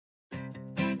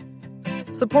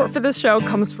Support for this show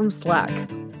comes from Slack.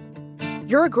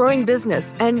 You're a growing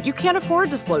business, and you can't afford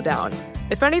to slow down.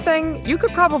 If anything, you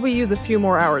could probably use a few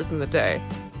more hours in the day.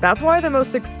 That's why the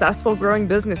most successful growing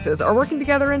businesses are working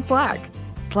together in Slack.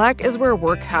 Slack is where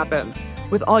work happens,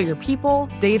 with all your people,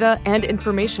 data, and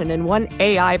information in one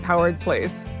AI-powered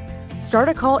place. Start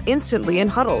a call instantly in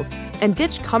huddles and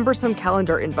ditch cumbersome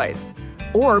calendar invites.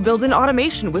 Or build an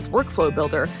automation with Workflow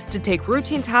Builder to take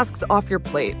routine tasks off your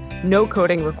plate. No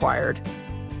coding required.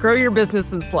 Grow your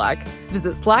business in Slack.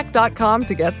 Visit slack.com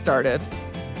to get started.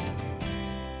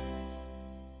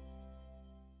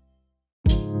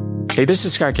 Hey, this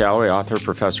is Scott Galloway, author,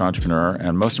 professor, entrepreneur,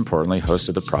 and most importantly, host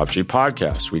of the Prop G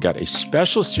podcast. We got a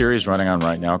special series running on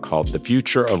right now called The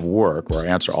Future of Work, where I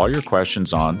answer all your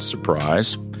questions on,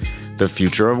 surprise, the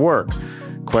future of work.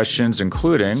 Questions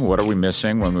including, what are we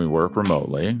missing when we work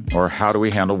remotely? Or how do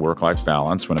we handle work-life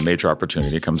balance when a major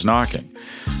opportunity comes knocking?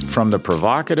 From the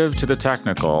provocative to the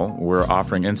technical, we're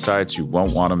offering insights you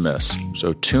won't want to miss.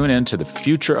 So tune in to The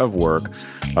Future of Work,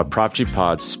 a Prop G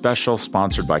Pod special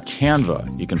sponsored by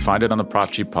Canva. You can find it on the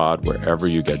Prop G Pod wherever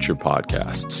you get your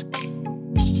podcasts.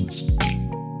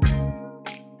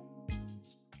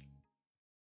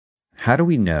 How do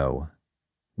we know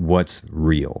what's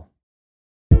real?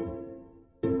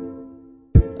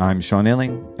 I'm Sean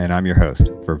Illing, and I'm your host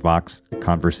for Vox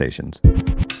Conversations.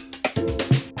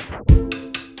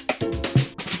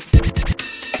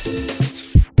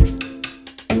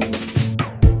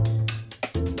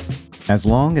 As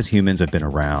long as humans have been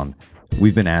around,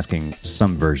 we've been asking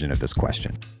some version of this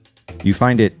question. You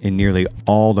find it in nearly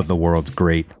all of the world's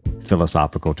great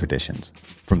philosophical traditions,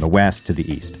 from the West to the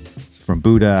East, from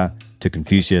Buddha to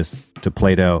Confucius to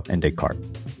Plato and Descartes.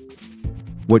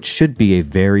 What should be a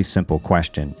very simple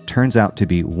question turns out to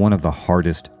be one of the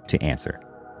hardest to answer.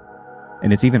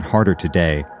 And it's even harder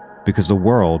today because the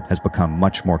world has become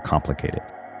much more complicated.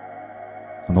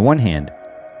 On the one hand,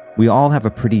 we all have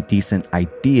a pretty decent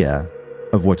idea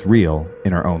of what's real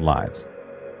in our own lives.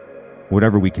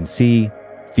 Whatever we can see,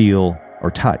 feel,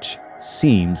 or touch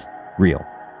seems real.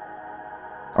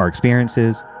 Our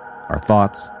experiences, our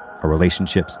thoughts, our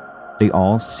relationships, they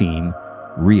all seem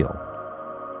real.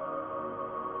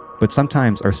 But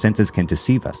sometimes our senses can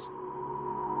deceive us.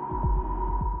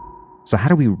 So how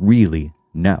do we really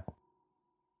know?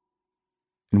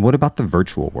 And what about the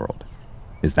virtual world?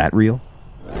 Is that real?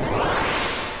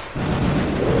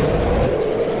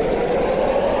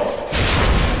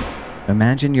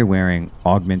 Imagine you're wearing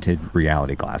augmented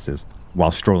reality glasses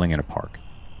while strolling in a park.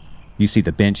 You see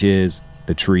the benches,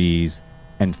 the trees,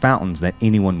 and fountains that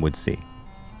anyone would see.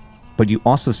 But you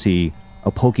also see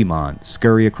a Pokemon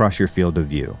scurry across your field of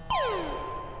view,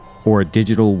 or a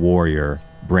digital warrior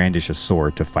brandish a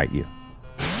sword to fight you.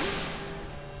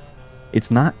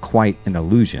 It's not quite an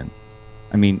illusion.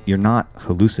 I mean, you're not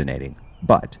hallucinating,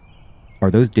 but are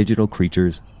those digital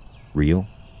creatures real?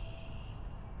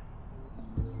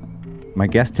 My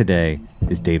guest today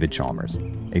is David Chalmers,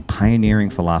 a pioneering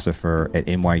philosopher at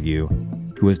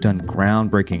NYU who has done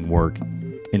groundbreaking work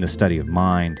in the study of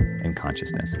mind and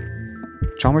consciousness.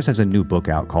 Chalmers has a new book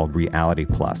out called Reality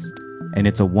Plus, and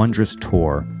it's a wondrous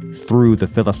tour through the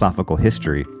philosophical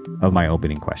history of my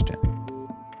opening question.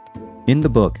 In the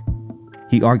book,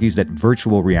 he argues that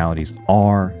virtual realities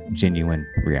are genuine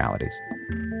realities.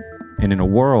 And in a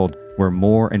world where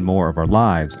more and more of our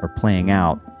lives are playing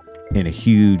out in a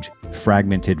huge,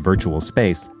 fragmented virtual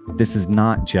space, this is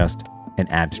not just an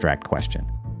abstract question.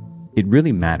 It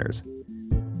really matters,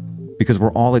 because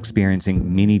we're all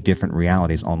experiencing many different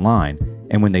realities online,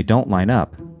 and when they don't line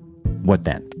up, what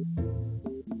then?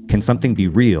 Can something be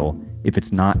real if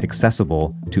it's not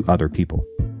accessible to other people?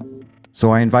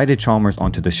 So I invited Chalmers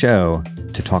onto the show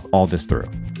to talk all this through.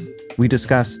 We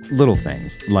discuss little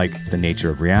things like the nature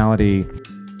of reality,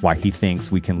 why he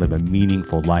thinks we can live a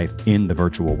meaningful life in the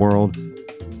virtual world,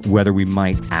 whether we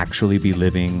might actually be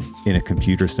living in a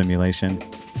computer simulation,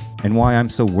 and why I'm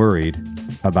so worried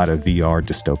about a VR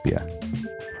dystopia.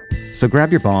 So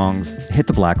grab your bongs, hit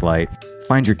the black light,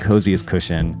 find your coziest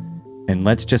cushion, and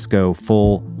let's just go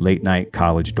full late-night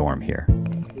college dorm here.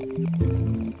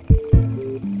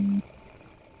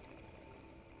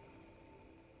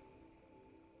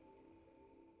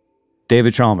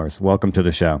 David Chalmers, welcome to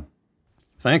the show.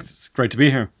 Thanks. It's great to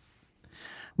be here.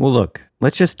 Well, look,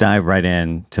 let's just dive right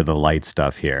into the light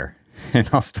stuff here. And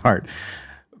I'll start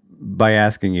by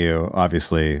asking you,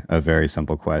 obviously, a very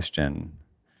simple question.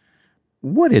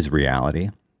 What is reality?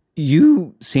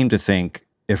 You seem to think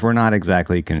if we're not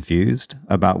exactly confused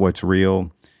about what's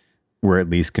real, we're at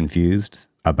least confused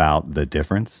about the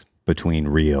difference between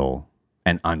real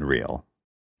and unreal.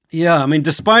 Yeah, I mean,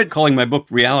 despite calling my book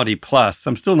Reality Plus,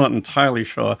 I'm still not entirely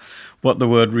sure what the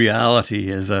word reality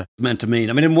is meant to mean.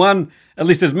 I mean, in one, at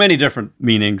least there's many different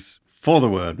meanings for the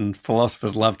word, and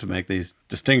philosophers love to make these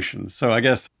distinctions. So I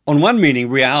guess on one meaning,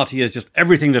 reality is just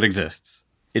everything that exists.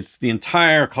 It's the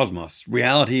entire cosmos.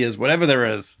 Reality is whatever there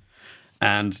is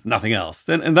and nothing else.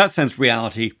 Then in that sense,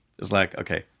 reality is like,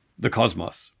 okay, the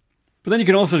cosmos. But then you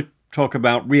can also talk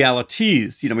about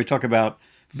realities. We talk about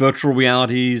virtual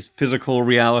realities, physical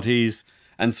realities,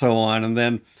 and so on. And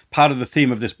then part of the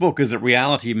theme of this book is that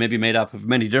reality may be made up of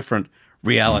many different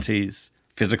realities,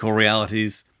 physical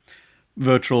realities,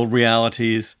 virtual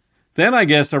realities. Then I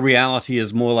guess a reality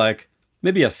is more like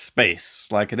maybe a space,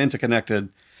 like an interconnected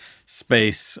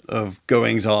space of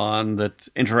goings-on that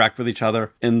interact with each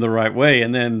other in the right way.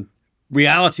 And then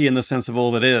reality in the sense of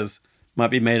all that is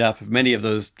might be made up of many of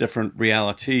those different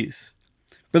realities.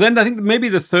 But then I think maybe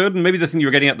the third, and maybe the thing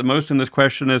you're getting at the most in this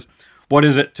question is, what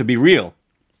is it to be real?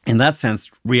 In that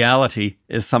sense, reality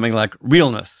is something like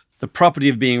realness, the property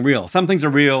of being real. Some things are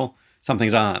real, some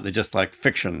things aren't. They're just like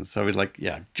fiction. So it's like,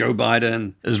 yeah, Joe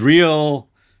Biden is real.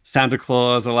 Santa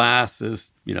Claus, alas,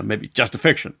 is, maybe just a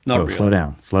fiction, not real.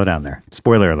 Slow down there.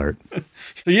 Spoiler alert.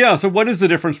 So what is the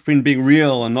difference between being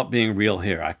real and not being real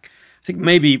here? I think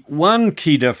maybe one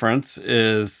key difference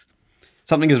is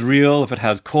something is real if it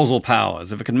has causal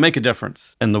powers, if it can make a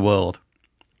difference in the world.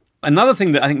 Another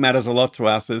thing that I think matters a lot to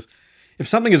us is if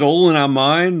something is all in our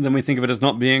mind, then we think of it as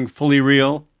not being fully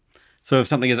real. So if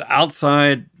something is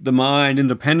outside the mind,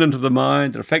 independent of the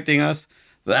mind, affecting us,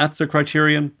 that's a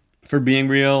criterion for being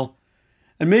real.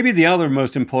 And maybe the other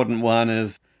most important one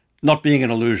is not being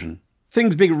an illusion.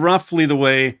 Things being roughly the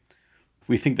way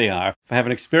we think they are. If I have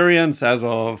an experience as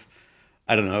of,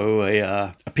 I don't know,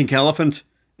 a pink elephant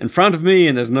in front of me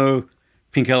and there's no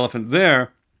pink elephant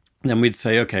there, then we'd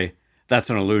say, okay,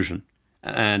 that's an illusion.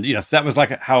 And, if that was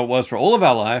like how it was for all of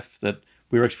our life, that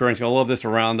we were experiencing all of this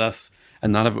around us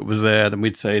and none of it was there, then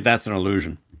we'd say that's an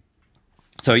illusion.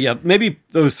 So yeah, maybe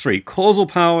those three: causal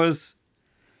powers,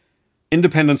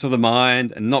 independence of the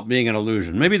mind, and not being an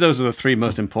illusion. Maybe those are the three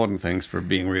most important things for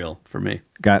being real for me.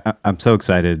 God, I'm so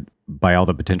excited by all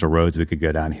the potential roads we could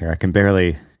go down here. I can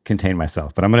barely contain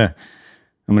myself, but I'm going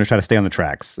to try to stay on the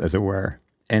tracks, as it were.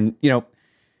 And,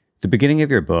 the beginning of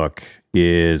your book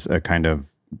is a kind of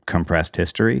compressed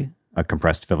history, a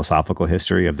compressed philosophical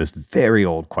history of this very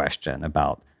old question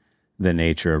about the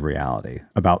nature of reality,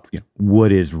 about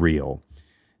what is real.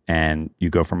 And you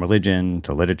go from religion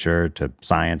to literature to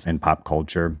science and pop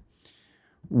culture.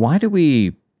 Why do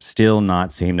we still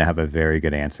not seem to have a very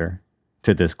good answer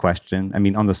to this question? I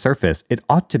mean, on the surface, it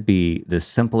ought to be the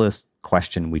simplest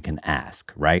question we can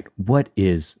ask, right? What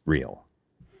is real?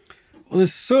 Well,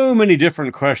 there's so many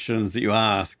different questions that you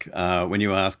ask when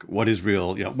you ask what is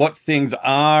real. What things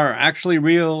are actually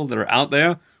real that are out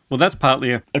there? Well, that's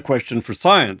partly a question for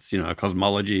science,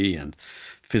 cosmology and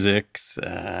physics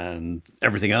and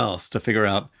everything else, to figure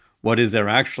out what is there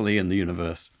actually in the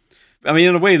universe. I mean,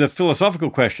 in a way, the philosophical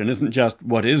question isn't just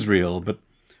what is real, but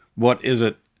what is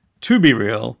it to be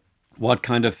real? What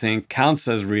kind of thing counts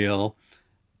as real?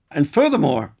 And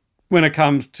furthermore, when it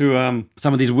comes to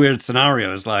some of these weird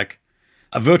scenarios, like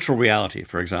a virtual reality,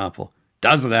 for example,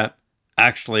 does that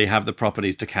actually have the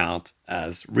properties to count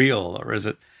as real, or is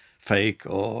it fake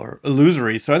or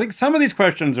illusory? So I think some of these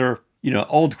questions are,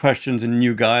 old questions in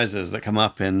new guises that come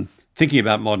up in thinking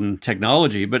about modern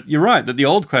technology. But you're right that the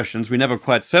old questions we never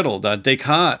quite settled.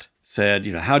 Descartes said,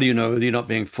 how do you know that you're not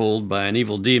being fooled by an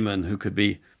evil demon who could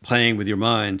be playing with your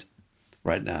mind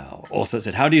right now? Also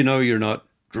said, how do you know you're not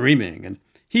dreaming? And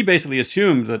he basically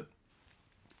assumed that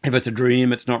if it's a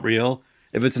dream, it's not real.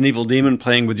 If it's an evil demon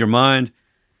playing with your mind,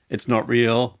 it's not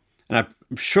real. And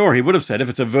I'm sure he would have said, if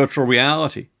it's a virtual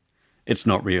reality, it's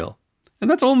not real.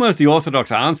 And that's almost the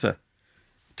orthodox answer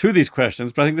to these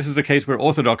questions. But I think this is a case where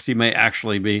orthodoxy may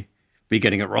actually be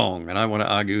getting it wrong. And I want to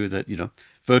argue that,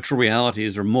 virtual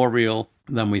realities are more real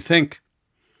than we think.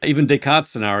 Even Descartes'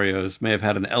 scenarios may have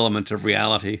had an element of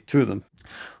reality to them.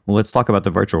 Well, let's talk about the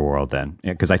virtual world then.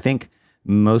 Because I think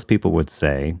most people would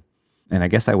say, and I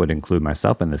guess I would include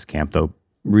myself in this camp, though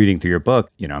reading through your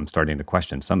book, I'm starting to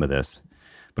question some of this.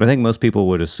 But I think most people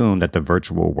would assume that the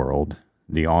virtual world,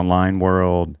 the online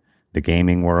world, the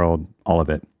gaming world, all of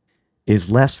it,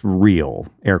 is less real,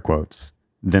 air quotes,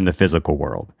 than the physical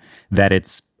world. That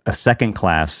it's a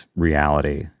second-class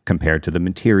reality compared to the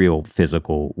material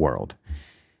physical world.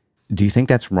 Do you think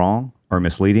that's wrong or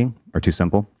misleading or too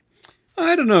simple?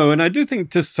 I don't know. And I do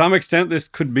think to some extent this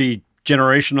could be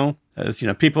generational. As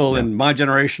people in my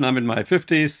generation, I'm in my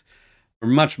 50s, are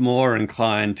much more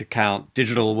inclined to count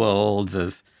digital worlds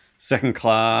as second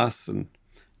class and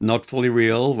not fully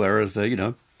real, whereas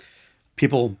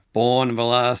people born in the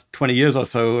last 20 years or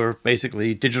so are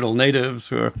basically digital natives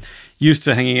who are used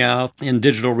to hanging out in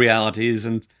digital realities.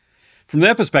 And from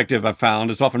their perspective, I've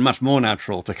found it's often much more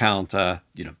natural to count,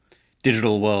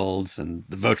 digital worlds and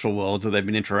the virtual worlds that they've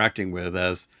been interacting with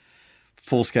as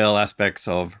full-scale aspects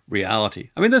of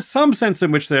reality. I mean, there's some sense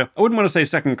in which they're, I wouldn't want to say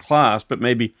second class, but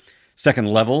maybe second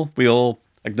level. We all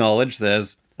acknowledge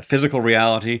there's a physical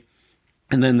reality,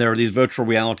 and then there are these virtual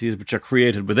realities which are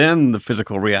created within the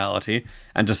physical reality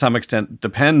and to some extent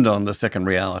depend on the second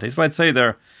reality. So I'd say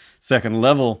they're second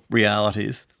level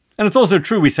realities. And it's also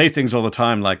true, we say things all the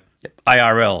time like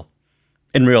IRL,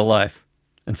 in real life,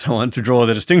 and so on, to draw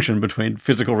the distinction between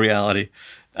physical reality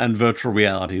and virtual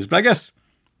realities. But I guess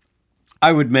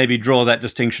I would maybe draw that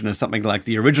distinction as something like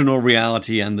the original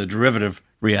reality and the derivative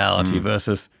reality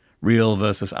versus real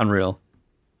versus unreal.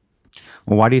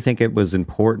 Well, why do you think it was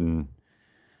important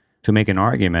to make an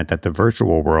argument that the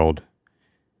virtual world,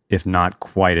 if not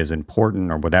quite as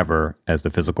important or whatever as the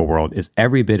physical world, is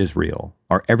every bit as real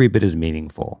or every bit as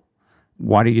meaningful?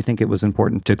 Why do you think it was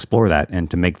important to explore that and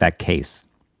to make that case?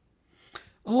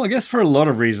 Oh, I guess for a lot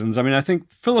of reasons. I mean, I think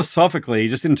philosophically,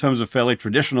 just in terms of fairly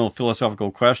traditional philosophical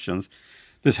questions,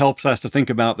 this helps us to think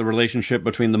about the relationship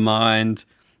between the mind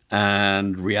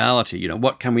and reality.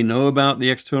 What can we know about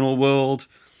the external world?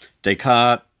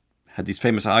 Descartes had these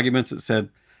famous arguments that said,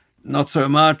 not so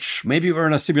much, maybe we're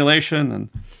in a simulation and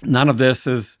none of this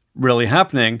is really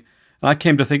happening. And I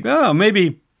came to think,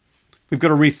 maybe we've got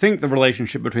to rethink the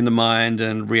relationship between the mind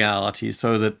and reality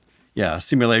so that,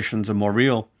 simulations are more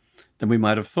real than we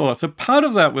might have thought. So part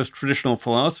of that was traditional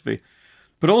philosophy,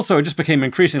 but also it just became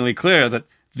increasingly clear that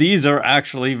these are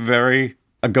actually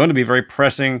are going to be very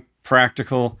pressing,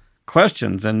 practical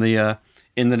questions in the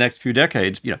next few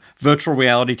decades. Virtual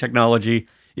reality technology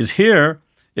is here,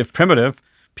 if primitive.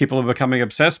 People are becoming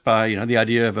obsessed by, the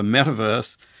idea of a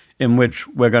metaverse in which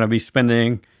we're going to be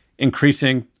spending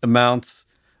increasing amounts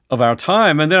of our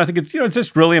time. And then I think it's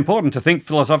just really important to think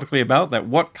philosophically about that.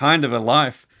 What kind of a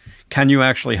life can you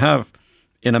actually have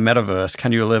in a metaverse?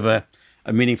 Can you live a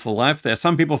meaningful life there?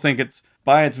 Some people think it's,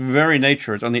 by its very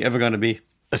nature, it's only ever going to be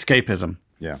escapism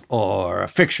or a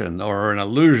fiction or an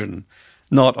illusion,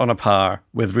 not on a par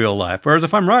with real life. Whereas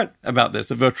if I'm right about this,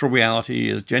 the virtual reality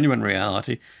is genuine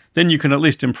reality, then you can at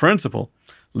least in principle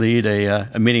lead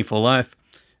a meaningful life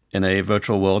in a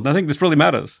virtual world. And I think this really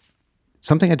matters.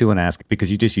 Something I do want to ask,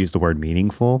 because you just used the word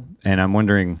meaningful, and I'm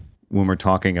wondering when we're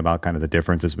talking about kind of the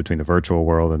differences between the virtual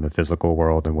world and the physical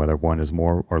world and whether one is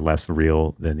more or less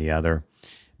real than the other,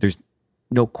 there's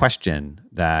no question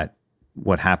that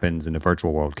what happens in the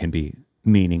virtual world can be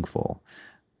meaningful.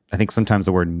 I think sometimes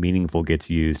the word meaningful gets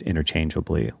used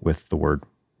interchangeably with the word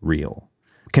real.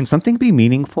 Can something be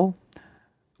meaningful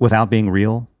without being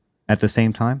real at the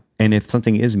same time? And if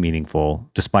something is meaningful,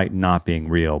 despite not being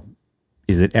real,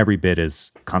 is it every bit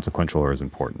as consequential or as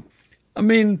important? I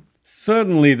mean,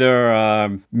 certainly there are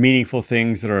meaningful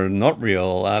things that are not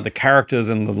real. The characters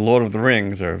in The Lord of the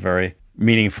Rings are very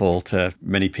meaningful to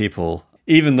many people,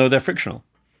 even though they're fictional.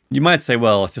 You might say,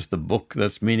 well, it's just the book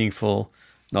that's meaningful,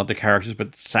 not the characters,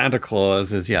 but Santa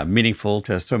Claus is, meaningful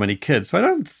to so many kids. So I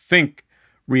don't think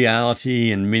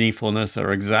reality and meaningfulness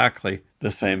are exactly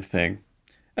the same thing.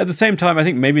 At the same time, I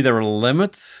think maybe there are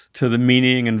limits to the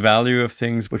meaning and value of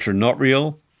things which are not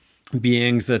real.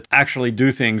 Beings that actually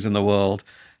do things in the world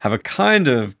have a kind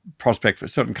of prospect for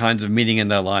certain kinds of meaning in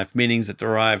their life, meanings that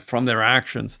derive from their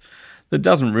actions, that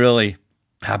doesn't really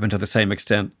happen to the same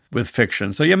extent with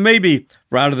fiction. So maybe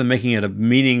rather than making it a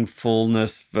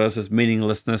meaningfulness versus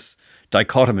meaninglessness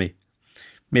dichotomy,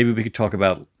 maybe we could talk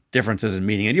about differences in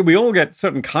meaning. And we all get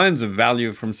certain kinds of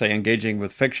value from, say, engaging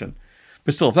with fiction.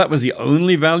 But still, if that was the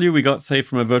only value we got, say,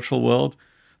 from a virtual world,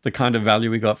 the kind of value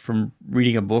we got from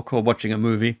reading a book or watching a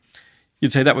movie,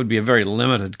 you'd say that would be a very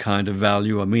limited kind of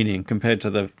value or meaning compared to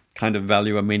the kind of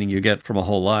value or meaning you get from a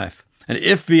whole life. And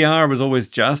if VR was always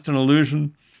just an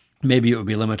illusion, maybe it would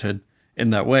be limited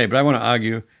in that way. But I want to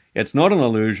argue it's not an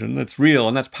illusion, it's real,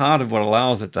 and that's part of what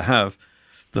allows it to have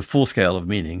the full scale of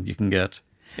meaning you can get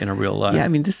in a real life. Yeah, I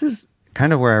mean, this is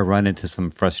kind of where I run into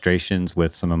some frustrations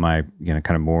with some of my,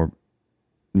 kind of more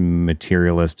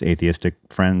materialist, atheistic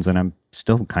friends, and I'm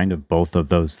still kind of both of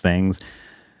those things.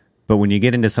 But when you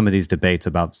get into some of these debates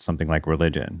about something like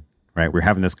religion, right, we're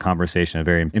having this conversation, a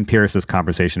very empiricist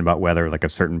conversation about whether like a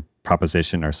certain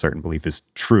proposition or a certain belief is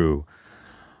true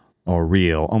or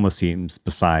real, almost seems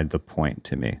beside the point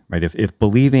to me, right? If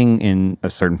believing in a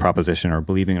certain proposition or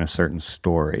believing in a certain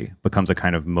story becomes a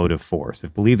kind of motive force,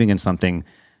 if believing in something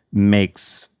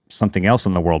makes something else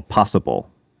in the world possible,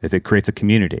 if it creates a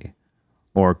community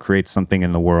or creates something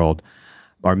in the world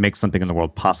or makes something in the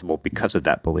world possible because of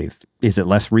that belief. Is it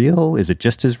less real? Is it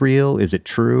just as real? Is it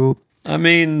true? I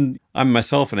mean, I'm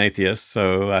myself an atheist,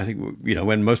 so I think,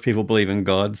 when most people believe in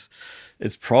gods,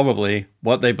 it's probably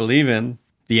what they believe in,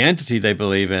 the entity they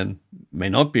believe in, may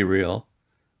not be real.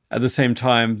 At the same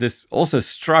time, this also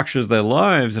structures their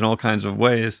lives in all kinds of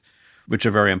ways, which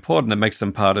are very important. It makes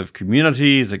them part of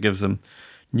communities. It gives them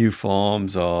new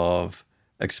forms of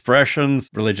expressions.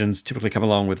 Religions typically come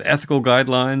along with ethical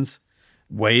guidelines,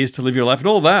 ways to live your life, and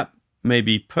all that may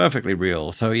be perfectly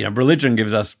real. So, religion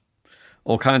gives us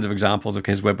all kinds of examples of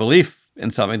cases where belief in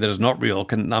something that is not real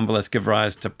can nonetheless give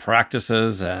rise to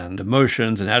practices and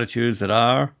emotions and attitudes that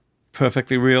are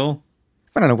perfectly real.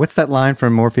 I don't know. What's that line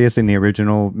from Morpheus in the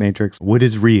original Matrix? What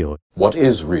is real? What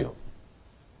is real?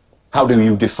 How do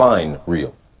you define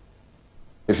real?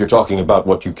 If you're talking about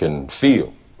what you can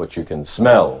feel, what you can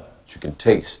smell, what you can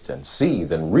taste and see,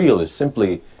 then real is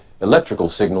simply electrical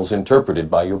signals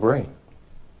interpreted by your brain.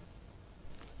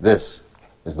 This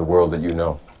is the world that you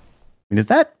know. Is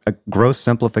that a gross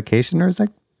simplification, or is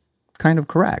that kind of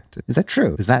correct? Is that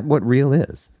true? Is that what real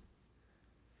is?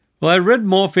 Well, I read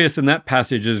Morpheus in that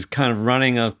passage as kind of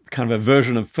running a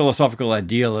version of philosophical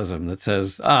idealism that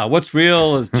says, what's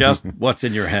real is just what's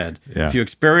in your head. Yeah. If you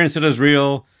experience it as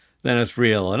real, then it's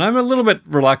real. And I'm a little bit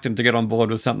reluctant to get on board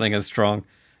with something as strong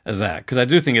as that, because I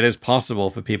do think it is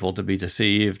possible for people to be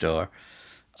deceived or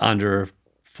under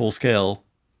full-scale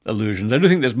illusions. I do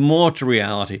think there's more to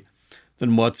reality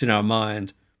than what's in our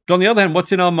mind. But on the other hand,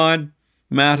 what's in our mind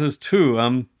matters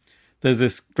too. There's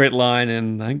this great line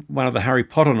in, I think, one of the Harry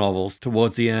Potter novels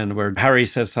towards the end where Harry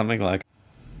says something like,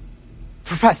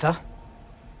 Professor,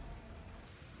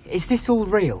 is this all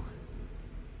real?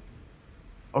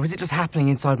 Or is it just happening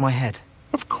inside my head?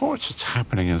 Of course it's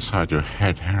happening inside your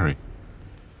head, Harry.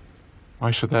 Why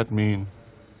should that mean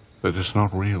that it's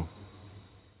not real?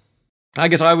 I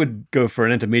guess I would go for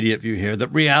an intermediate view here, that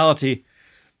reality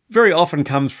very often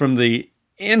comes from the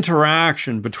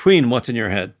interaction between what's in your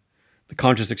head, the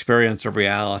conscious experience of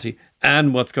reality,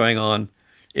 and what's going on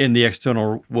in the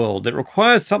external world. It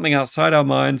requires something outside our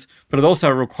minds, but it also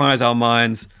requires our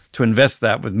minds to invest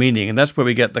that with meaning. And that's where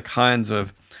we get the kinds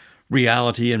of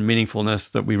reality and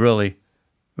meaningfulness that we really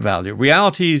value.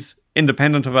 Reality's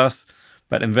independent of us,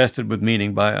 but invested with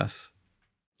meaning by us.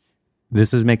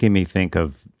 This is making me think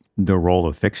of the role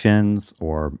of fictions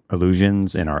or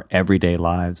illusions in our everyday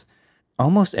lives.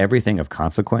 Almost everything of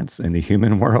consequence in the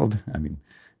human world, I mean,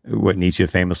 what Nietzsche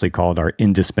famously called our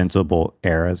indispensable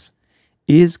eras,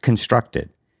 is constructed.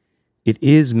 It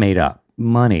is made up.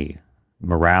 Money,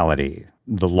 morality,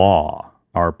 the law,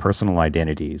 our personal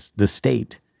identities, the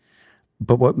state.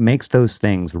 But what makes those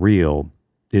things real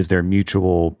is their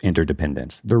mutual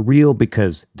interdependence. They're real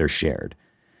because they're shared.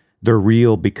 They're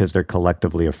real because they're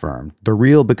collectively affirmed. They're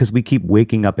real because we keep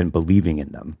waking up and believing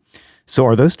in them. So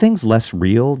are those things less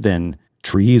real than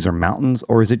trees or mountains,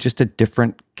 or is it just a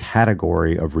different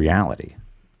category of reality?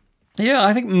 Yeah,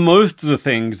 I think most of the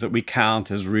things that we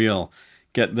count as real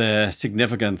get their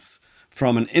significance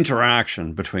from an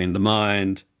interaction between the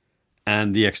mind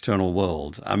and the external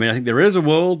world. I mean, I think there is a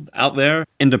world out there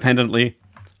independently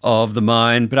of the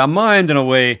mind, but our mind, in a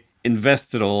way,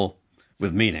 invests it all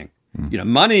with meaning.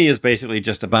 Money is basically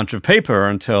just a bunch of paper or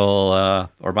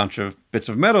a bunch of bits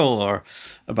of metal or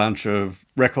a bunch of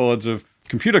records of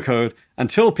computer code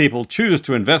until people choose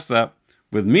to invest that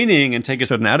with meaning and take a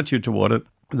certain attitude toward it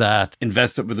that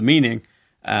invests it with the meaning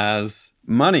as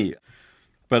money.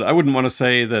 But I wouldn't want to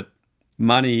say that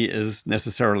money is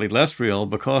necessarily less real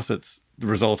because it's the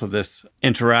result of this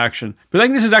interaction. But I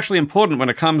think this is actually important when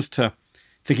it comes to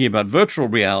thinking about virtual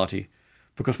reality,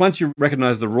 because once you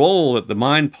recognize the role that the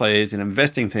mind plays in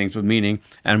investing things with meaning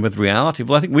and with reality,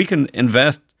 well, I think we can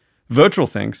invest virtual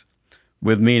things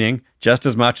with meaning just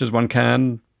as much as one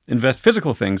can invest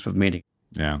physical things with meaning.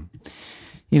 Yeah.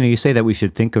 You say that we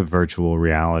should think of virtual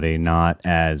reality not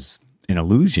as an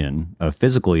illusion of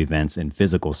physical events in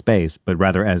physical space, but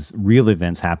rather as real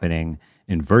events happening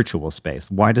in virtual space.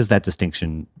 Why does that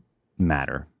distinction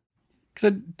matter?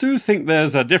 Because I do think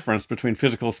there's a difference between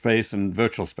physical space and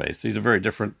virtual space. These are very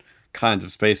different kinds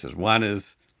of spaces. One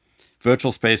is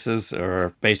virtual spaces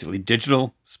are basically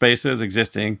digital spaces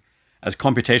existing as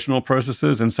computational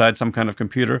processes inside some kind of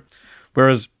computer,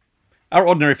 whereas our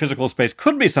ordinary physical space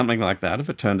could be something like that if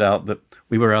it turned out that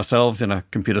we were ourselves in a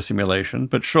computer simulation.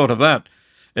 But short of that,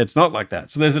 it's not like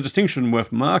that. So there's a distinction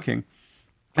worth marking.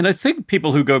 And I think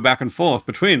people who go back and forth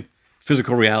between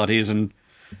physical realities and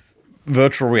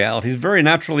virtual realities very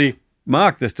naturally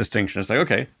mark this distinction. It's like,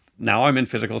 okay, now I'm in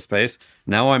physical space.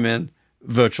 Now I'm in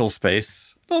virtual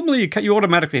space. Normally, you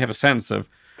automatically have a sense of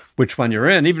which one you're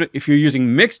in. Even if you're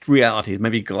using mixed realities,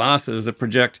 maybe glasses that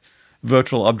project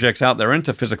virtual objects out there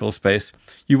into physical space,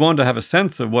 you want to have a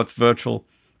sense of what's virtual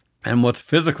and what's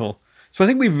physical. So I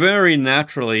think we very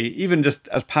naturally, even just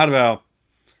as part of our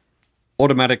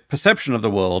automatic perception of the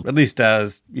world, at least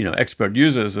as, expert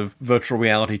users of virtual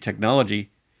reality technology,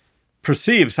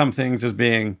 perceive some things as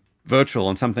being virtual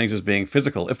and some things as being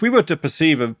physical. If we were to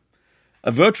perceive a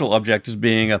virtual object as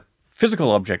being a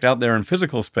physical object out there in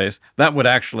physical space, that would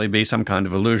actually be some kind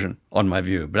of illusion, on my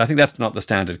view. But I think that's not the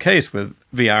standard case with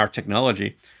VR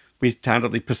technology. We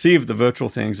standardly perceive the virtual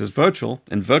things as virtual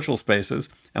in virtual spaces,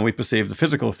 and we perceive the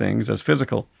physical things as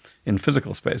physical in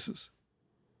physical spaces.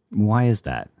 Why is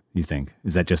that, you think?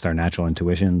 Is that just our natural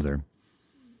intuitions, or?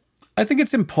 I think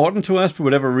it's important to us, for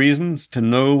whatever reasons, to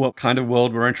know what kind of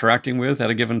world we're interacting with at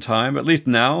a given time. At least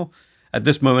now, at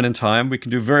this moment in time, we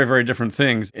can do very, very different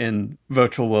things in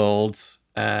virtual worlds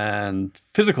and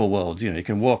physical worlds. You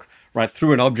can walk right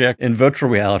through an object in virtual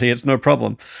reality. It's no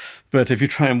problem. But if you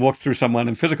try and walk through someone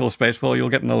in physical space, well, you'll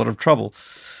get in a lot of trouble.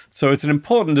 So it's an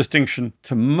important distinction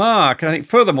to mark. And I think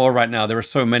furthermore, right now, there are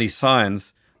so many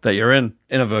signs that you're in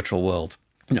a virtual world.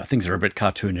 Things are a bit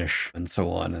cartoonish and so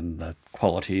on, and the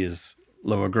quality is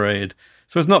lower grade.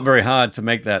 So it's not very hard to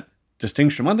make that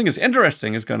distinction. One thing that's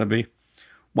interesting is going to be,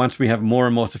 once we have more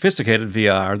and more sophisticated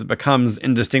VR that becomes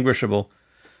indistinguishable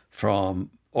from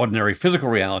ordinary physical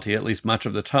reality, at least much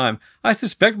of the time, I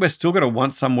suspect we're still going to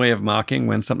want some way of marking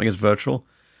when something is virtual,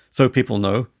 so people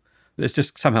know. It's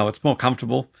just somehow it's more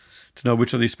comfortable to know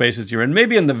which of these spaces you're in.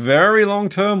 Maybe in the very long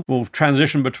term, we'll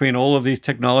transition between all of these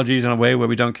technologies in a way where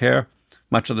we don't care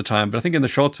much of the time. But I think in the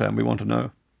short term, we want to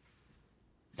know.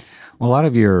 Well, a lot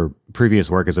of your previous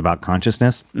work is about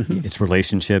consciousness, its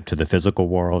relationship to the physical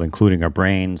world, including our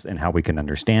brains and how we can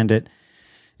understand it.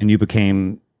 And you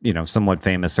became, somewhat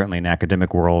famous, certainly in the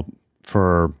academic world,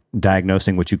 for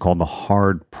diagnosing what you call the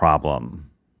hard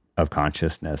problem of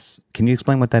consciousness. Can you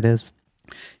explain what that is?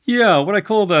 Yeah, what I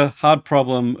call the hard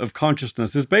problem of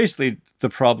consciousness is basically the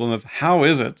problem of how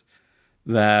is it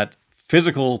that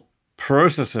physical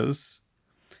processes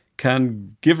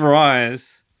can give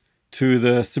rise to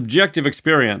the subjective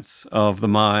experience of the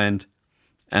mind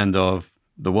and of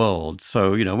the world.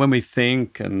 So, when we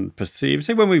think and perceive,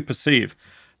 say when we perceive,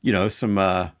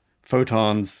 some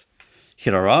photons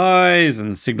hit our eyes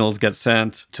and signals get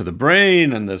sent to the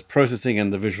brain and there's processing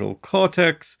in the visual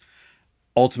cortex,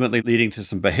 ultimately leading to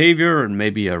some behavior and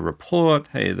maybe a report.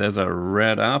 Hey, there's a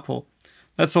red apple.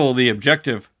 That's all the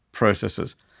objective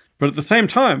processes. But at the same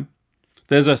time,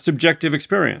 there's a subjective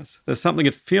experience. There's something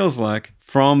it feels like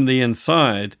from the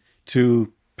inside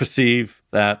to perceive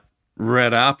that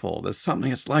red apple. There's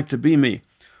something it's like to be me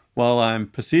while I'm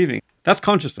perceiving. That's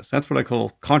consciousness. That's what I call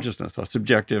consciousness or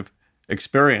subjective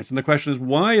experience. And the question is,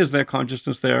 why is there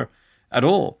consciousness there at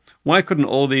all? Why couldn't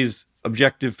all these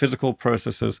objective physical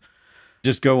processes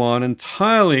just go on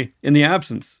entirely in the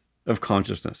absence of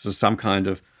consciousness as some kind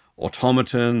of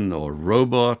automaton or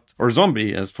robot or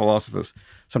zombie, as philosophers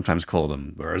sometimes call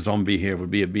them, where a zombie here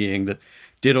would be a being that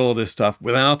did all this stuff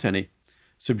without any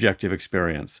subjective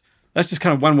experience. That's just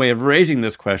kind of one way of raising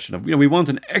this question of, we want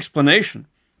an explanation.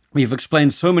 We've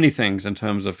explained so many things in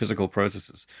terms of physical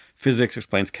processes. Physics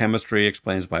explains chemistry,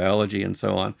 explains biology, and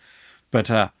so on. But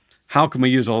how can we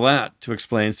use all that to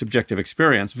explain subjective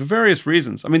experience for various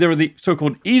reasons? I mean, there are the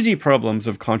so-called easy problems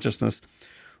of consciousness,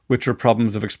 which are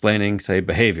problems of explaining, say,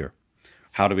 behavior.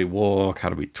 How do we walk? How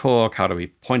do we talk? How do we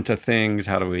point to things?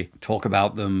 How do we talk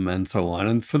about them? And so on.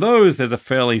 And for those, there's a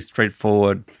fairly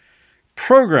straightforward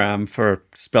program for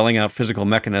spelling out physical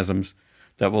mechanisms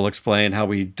that will explain how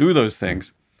we do those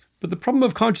things. But the problem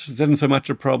of consciousness isn't so much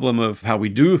a problem of how we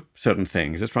do certain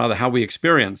things. It's rather how we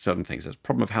experience certain things. It's a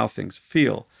problem of how things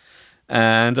feel.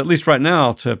 And at least right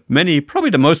now, to many,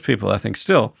 probably to most people, I think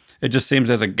still, it just seems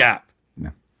there's a gap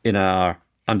in our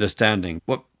understanding.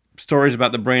 What stories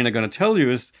about the brain are going to tell you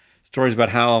is stories about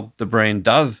how the brain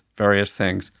does various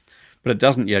things, but it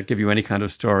doesn't yet give you any kind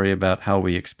of story about how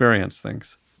we experience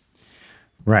things.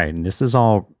 Right. And this is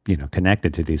all,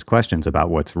 connected to these questions about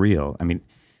what's real. I mean,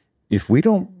 if we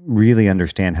don't really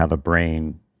understand how the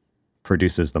brain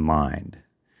produces the mind,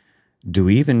 do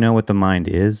we even know what the mind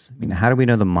is? I mean, how do we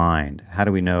know the mind? How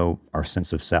do we know our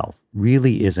sense of self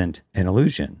really isn't an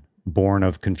illusion born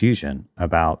of confusion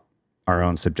about our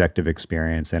own subjective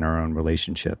experience and our own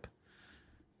relationship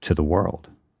to the world?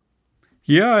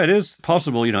 Yeah, it is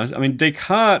possible.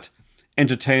 Descartes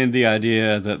entertained the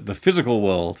idea that the physical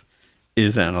world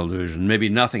is an illusion. Maybe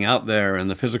nothing out there in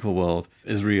the physical world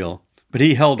is real. But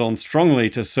he held on strongly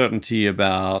to certainty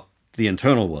about the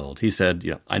internal world. He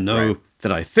said, I know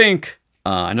that I think,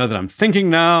 I know that I'm thinking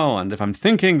now, and if I'm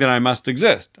thinking, then I must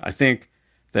exist. I think,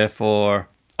 therefore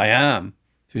I am.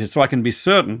 So I can be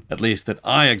certain, at least, that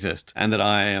I exist and that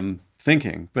I am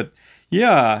thinking. But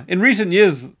yeah, in recent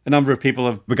years, a number of people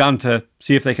have begun to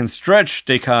see if they can stretch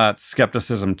Descartes'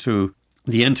 skepticism to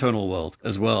the internal world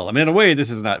as well. I mean, in a way,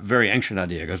 this is a very ancient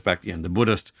idea. It goes back to the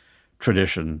Buddhist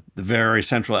tradition. The very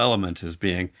central element is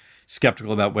being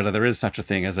skeptical about whether there is such a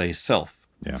thing as a self.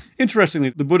 Yeah.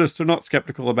 Interestingly, the Buddhists are not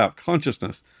skeptical about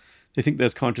consciousness. They think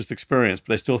there's conscious experience,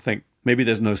 but they still think maybe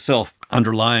there's no self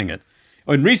underlying it.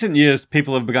 In recent years,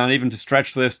 people have begun even to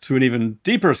stretch this to an even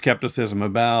deeper skepticism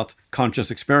about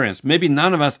conscious experience. Maybe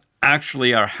none of us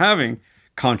actually are having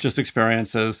conscious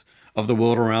experiences of the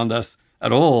world around us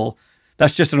at all.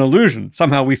 That's just an illusion.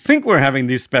 Somehow we think we're having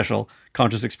these special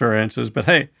conscious experiences, but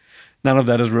hey, none of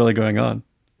that is really going on.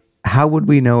 How would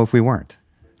we know if we weren't?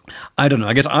 I don't know.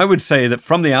 I guess I would say that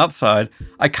from the outside,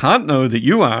 I can't know that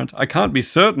you aren't. I can't be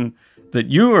certain that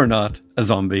you are not a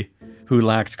zombie who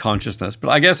lacks consciousness.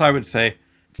 But I guess I would say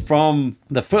from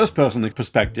the first person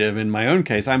perspective, in my own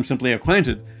case, I'm simply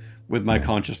acquainted with my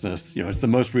consciousness. It's the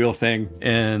most real thing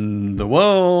in the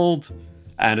world,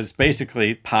 and it's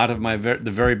basically part of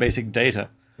the very basic data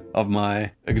of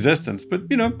my existence. But,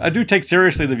 I do take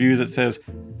seriously the view that says,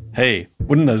 hey,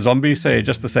 wouldn't a zombie say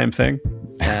just the same thing?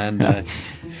 And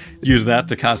use that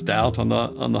to cast doubt on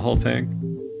the whole thing.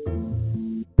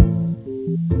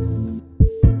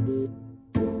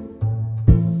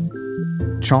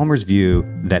 Chalmers' view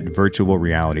that virtual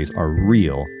realities are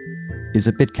real is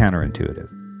a bit counterintuitive.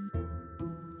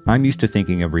 I'm used to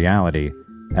thinking of reality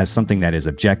as something that is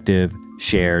objective,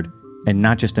 shared, and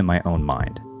not just in my own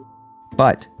mind.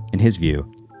 But, in his view,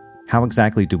 how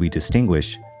exactly do we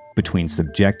distinguish between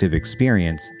subjective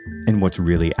experience and what's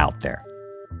really out there?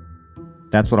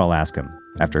 That's what I'll ask him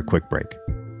after a quick break.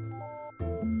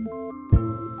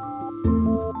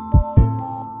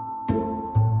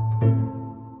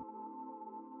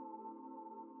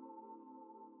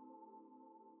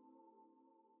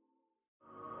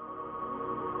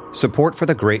 Support for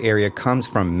The Gray Area comes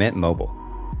from Mint Mobile.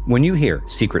 When you hear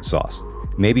secret sauce,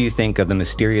 maybe you think of the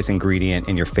mysterious ingredient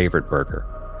in your favorite burger.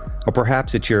 Or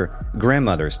perhaps it's your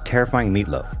grandmother's terrifying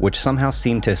meatloaf, which somehow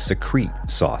seemed to secrete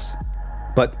sauce.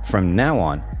 But from now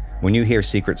on, when you hear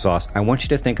secret sauce, I want you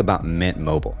to think about Mint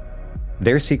Mobile.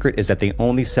 Their secret is that they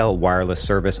only sell wireless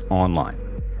service online.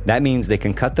 That means they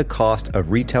can cut the cost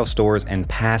of retail stores and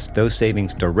pass those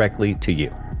savings directly to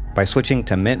you. By switching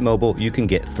to Mint Mobile, you can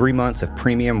get 3 months of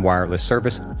premium wireless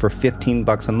service for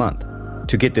 $15 a month.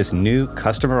 To get this new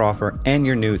customer offer and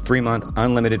your new 3-month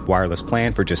unlimited wireless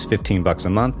plan for just $15 a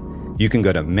month, you can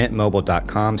go to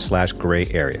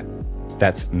mintmobile.com/grayarea.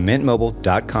 That's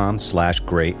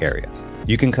mintmobile.com/grayarea.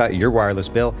 You can cut your wireless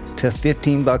bill to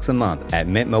 $15 a month at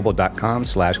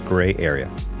mintmobile.com/grayarea.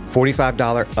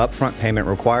 $45 upfront payment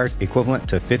required, equivalent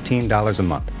to $15 a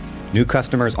month. New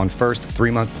customers on first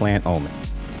 3-month plan only.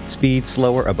 Speed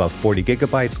slower above 40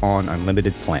 gigabytes on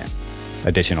unlimited plan.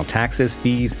 Additional taxes,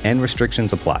 fees, and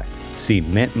restrictions apply. See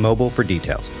Mint Mobile for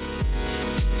details.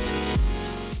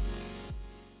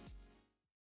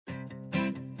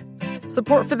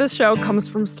 Support for this show comes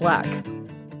from Slack.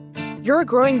 You're a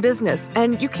growing business,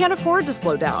 and you can't afford to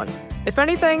slow down. If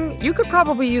anything, you could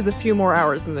probably use a few more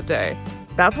hours in the day.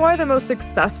 That's why the most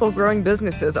successful growing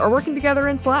businesses are working together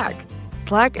in Slack.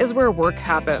 Slack is where work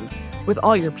happens, with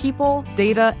all your people,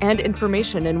 data, and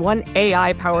information in one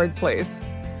AI-powered place.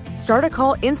 Start a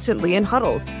call instantly in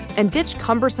huddles and ditch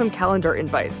cumbersome calendar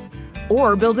invites.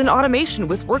 Or build an automation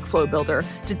with Workflow Builder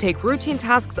to take routine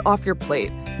tasks off your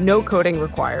plate. No coding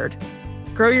required.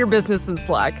 Grow your business in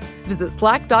Slack. Visit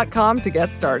slack.com to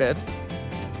get started.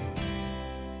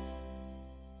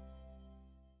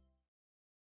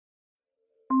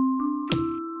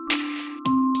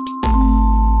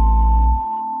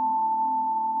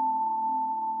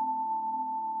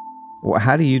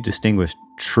 How do you distinguish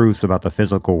truths about the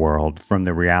physical world from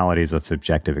the realities of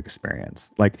subjective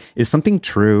experience? Like, is something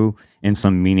true in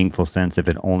some meaningful sense if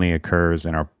it only occurs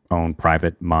in our own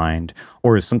private mind?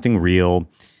 Or is something real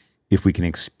if we can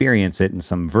experience it in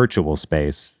some virtual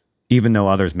space, even though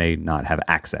others may not have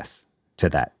access to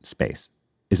that space?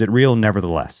 Is it real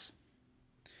nevertheless?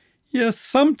 Yes,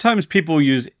 sometimes people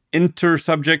use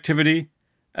intersubjectivity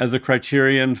as a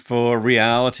criterion for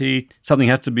reality. Something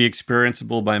has to be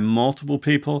experienceable by multiple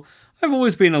people. I've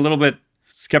always been a little bit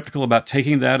skeptical about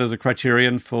taking that as a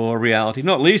criterion for reality,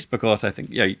 not least because I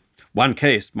think, one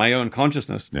case, my own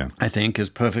consciousness, I think is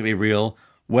perfectly real,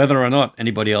 whether or not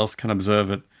anybody else can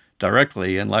observe it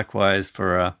directly, and likewise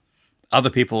for other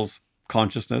people's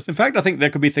consciousness. In fact, I think there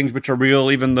could be things which are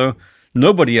real even though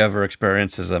nobody ever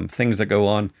experiences them, things that go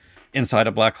on inside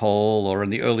a black hole or in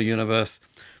the early universe,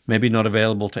 maybe not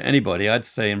available to anybody. I'd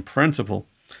say in principle,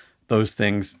 those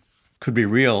things could be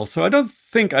real. So I don't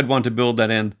think I'd want to build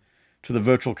that in to the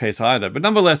virtual case either. But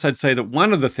nonetheless, I'd say that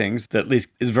one of the things that at least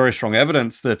is very strong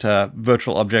evidence that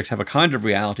virtual objects have a kind of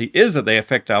reality is that they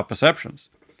affect our perceptions.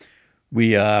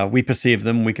 We perceive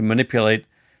them. We can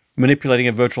manipulating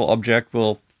a virtual object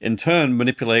will in turn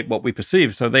manipulate what we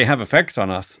perceive. So they have effects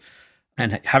on us.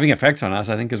 And having effects on us,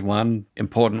 I think, is one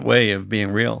important way of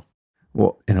being real.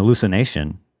 Well, an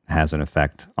hallucination has an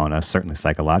effect on us, certainly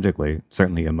psychologically,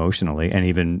 certainly emotionally, and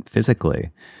even physically.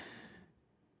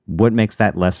 What makes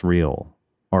that less real,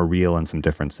 or real in some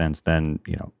different sense than,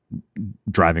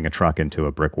 driving a truck into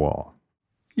a brick wall?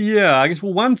 Yeah, I guess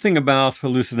one thing about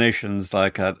hallucinations,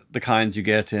 like the kinds you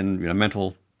get in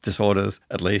mental disorders,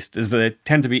 at least, is that they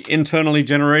tend to be internally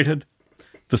generated.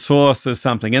 The source is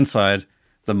something inside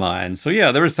the mind. So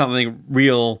yeah, there is something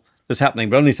real that's happening,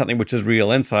 but only something which is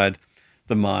real inside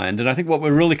the mind. And I think what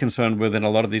we're really concerned with in a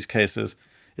lot of these cases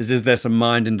is there some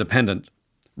mind-independent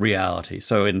reality?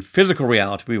 So in physical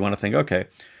reality, we want to think, okay,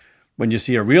 when you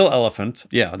see a real elephant,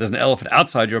 yeah, there's an elephant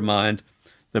outside your mind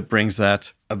that brings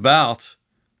that about.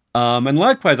 And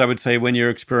likewise, I would say when you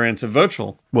experience a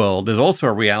virtual world, there's also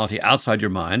a reality outside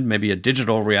your mind, maybe a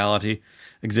digital reality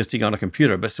existing on a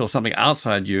computer, but still something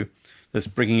outside you that's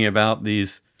bringing about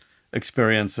these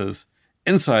experiences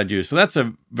inside you. So that's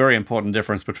a very important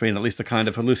difference between at least the kind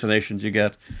of hallucinations you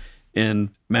get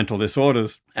in mental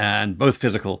disorders and both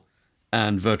physical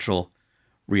and virtual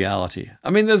reality. I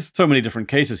mean, there's so many different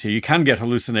cases here. You can get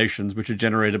hallucinations which are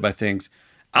generated by things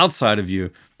outside of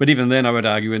you. But even then, I would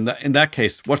argue in that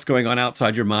case, what's going on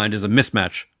outside your mind is a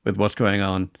mismatch with what's going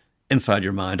on inside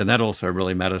your mind. And that also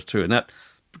really matters too. And that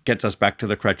gets us back to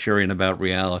the criterion about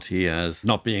reality as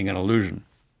not being an illusion.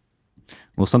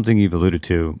 Well, something you've alluded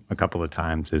to a couple of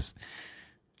times is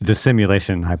the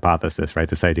simulation hypothesis, right?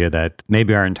 This idea that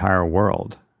maybe our entire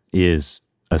world is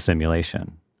a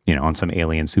simulation, on some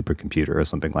alien supercomputer or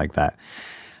something like that.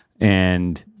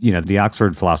 And, the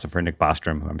Oxford philosopher Nick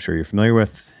Bostrom, who I'm sure you're familiar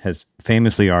with, has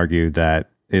famously argued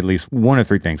that at least one of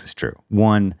three things is true.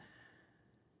 One,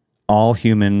 all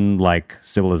human-like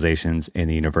civilizations in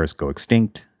the universe go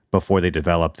extinct before they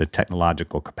develop the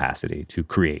technological capacity to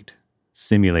create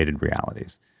simulated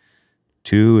realities.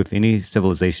 Two, if any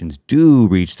civilizations do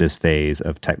reach this phase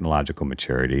of technological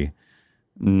maturity,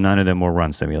 none of them will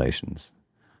run simulations.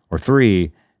 Or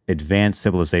three, advanced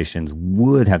civilizations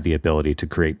would have the ability to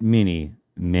create many,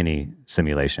 many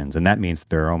simulations. And that means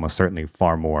there are almost certainly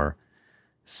far more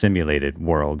simulated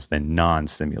worlds than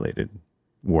non-simulated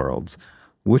worlds.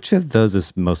 Which of those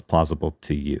is most plausible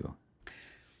to you?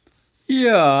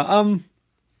 Yeah,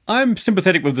 I'm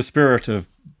sympathetic with the spirit of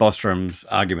Bostrom's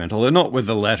argument, although not with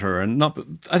the letter. And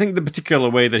I think the particular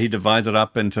way that he divides it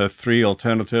up into three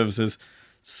alternatives is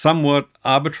somewhat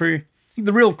arbitrary. I think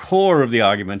the real core of the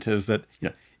argument is that,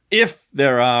 if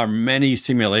there are many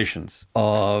simulations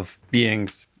of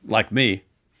beings like me,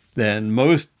 then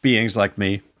most beings like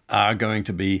me are going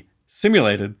to be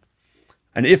simulated.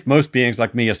 And if most beings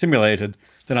like me are simulated,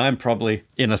 then I'm probably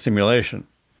in a simulation.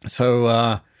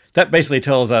 So that basically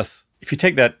tells us, if you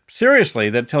take that seriously,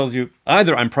 that tells you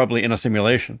either I'm probably in a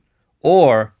simulation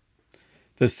or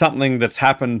there's something that's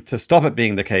happened to stop it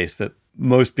being the case that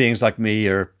most beings like me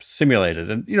are simulated.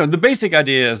 And, the basic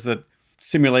idea is that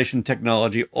simulation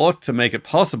technology ought to make it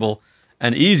possible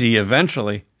and easy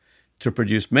eventually to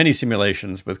produce many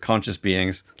simulations with conscious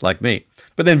beings like me.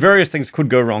 But then various things could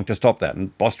go wrong to stop that.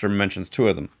 And Bostrom mentions two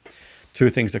of them. Two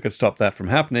things that could stop that from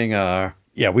happening are,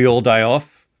 we all die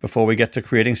off before we get to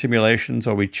creating simulations,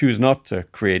 or we choose not to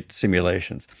create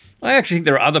simulations. I actually think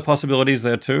there are other possibilities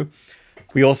there too.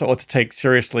 We also ought to take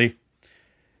seriously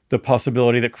the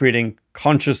possibility that creating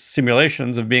conscious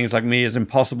simulations of beings like me is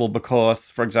impossible because,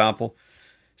 for example,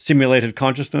 simulated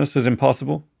consciousness is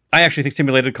impossible. I actually think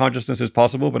simulated consciousness is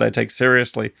possible, but I take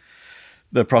seriously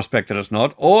the prospect that it's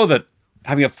not, or that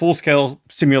having a full-scale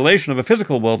simulation of a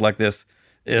physical world like this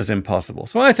is impossible.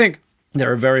 So I think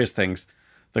there are various things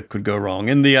that could go wrong.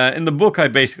 In the book, I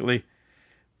basically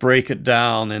break it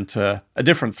down into a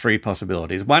different three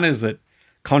possibilities. One is that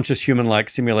conscious human-like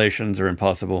simulations are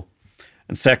impossible.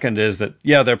 And second is that,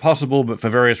 they're possible, but for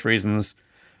various reasons,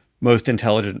 most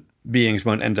intelligent beings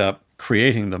won't end up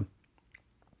creating them.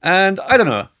 And I don't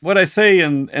know, what I say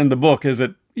in the book is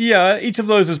that, each of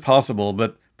those is possible,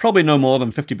 but probably no more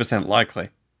than 50% likely.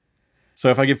 So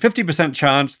if I give 50%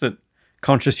 chance that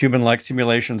conscious human-like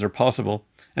simulations are possible,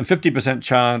 and 50%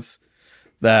 chance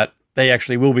that they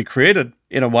actually will be created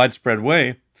in a widespread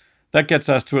way, that gets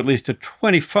us to at least a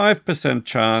 25%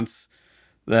 chance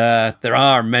that there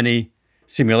are many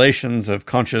simulations of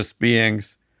conscious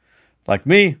beings like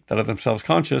me that are themselves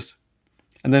conscious.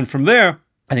 And then from there,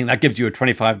 I think that gives you a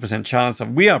 25% chance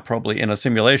of we are probably in a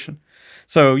simulation.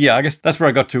 So yeah, I guess that's where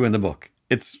I got to in the book.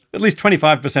 It's at least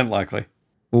 25% likely.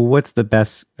 Well, what's the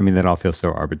best? I mean, that all feels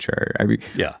so arbitrary. I mean,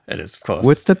 yeah, it is, of course.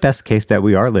 What's the best case that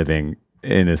we are living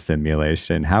in a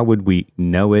simulation? How would we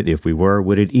know it if we were?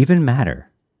 Would it even matter?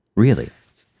 Really?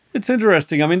 It's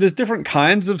interesting. I mean, there's different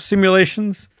kinds of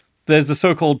simulations. There's the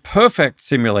so-called perfect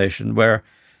simulation, where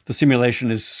the simulation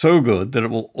is so good that it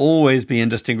will always be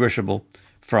indistinguishable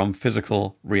from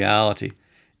physical reality.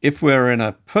 If we're in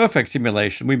a perfect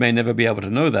simulation, we may never be able to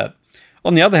know that.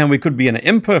 On the other hand, we could be in an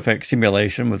imperfect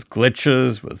simulation with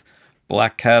glitches, with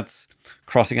black cats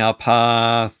crossing our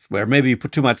path, where maybe you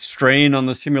put too much strain on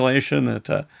the simulation,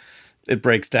 it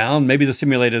breaks down. Maybe the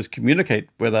simulators communicate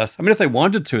with us. I mean, if they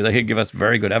wanted to, they could give us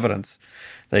very good evidence.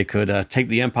 They could take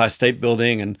the Empire State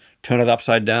Building and turn it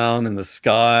upside down in the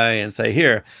sky and say,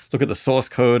 here, look at the source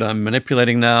code I'm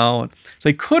manipulating now.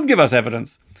 They could give us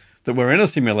evidence that we're in a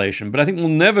simulation, but I think we'll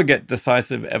never get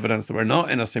decisive evidence that we're not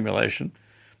in a simulation,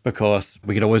 because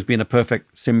we could always be in a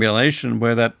perfect simulation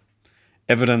where that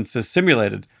evidence is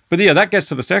simulated. But yeah, that gets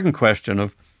to the second question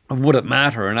of would it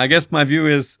matter? And I guess my view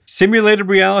is simulated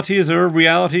realities are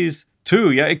realities too.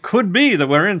 Yeah, it could be that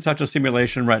we're in such a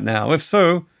simulation right now. If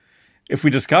so, if we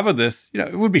discover this,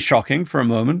 it would be shocking for a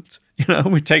moment.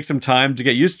 We'd take some time to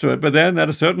get used to it. But then at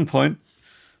a certain point,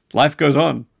 life goes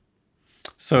on.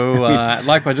 So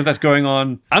likewise, if that's going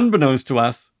on unbeknownst to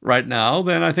us right now,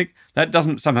 then I think that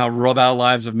doesn't somehow rob our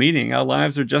lives of meaning. Our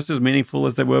lives are just as meaningful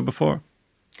as they were before.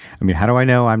 I mean, how do I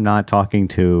know I'm not talking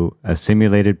to a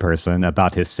simulated person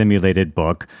about his simulated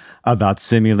book about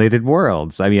simulated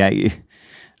worlds? I mean,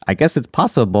 I guess it's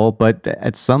possible, but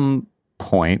at some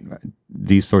point,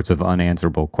 these sorts of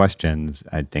unanswerable questions,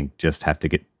 I think, just have to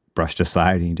get brushed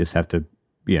aside, and you just have to,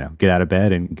 get out of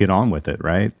bed and get on with it,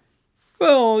 right?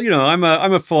 Well, I'm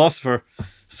a philosopher,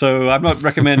 so I'm not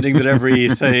recommending that every,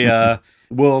 say,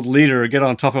 world leader get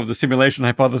on top of the simulation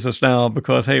hypothesis now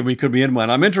because, hey, we could be in one.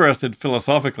 I'm interested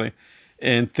philosophically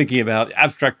in thinking about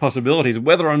abstract possibilities,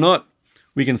 whether or not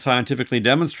we can scientifically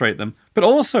demonstrate them. But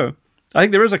also, I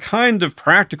think there is a kind of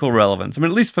practical relevance. I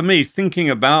mean, at least for me, thinking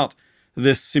about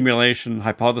this simulation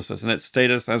hypothesis and its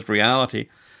status as reality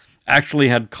actually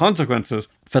had consequences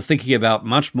for thinking about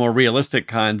much more realistic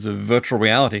kinds of virtual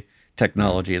reality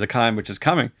technology, the kind which is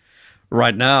coming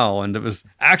right now. And it was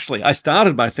actually, I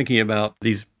started by thinking about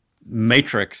these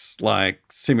Matrix-like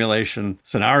simulation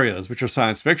scenarios, which are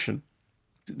science fiction,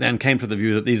 then came to the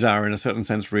view that these are in a certain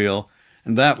sense real.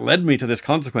 And that led me to this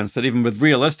consequence that even with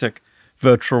realistic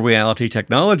virtual reality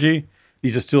technology,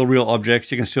 these are still real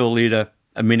objects. You can still lead a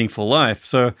meaningful life.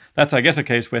 So that's, I guess, a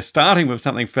case where starting with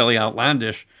something fairly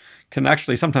outlandish can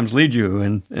actually sometimes lead you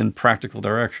in practical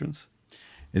directions.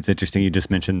 It's interesting. You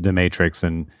just mentioned The Matrix,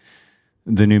 and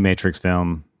the new Matrix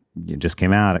film just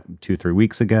came out 2-3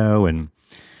 weeks ago. And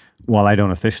while I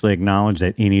don't officially acknowledge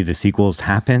that any of the sequels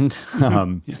happened,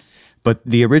 but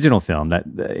the original film that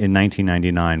in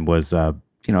 1999 was a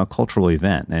cultural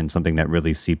event and something that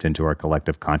really seeped into our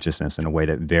collective consciousness in a way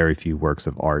that very few works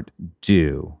of art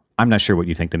do. I'm not sure what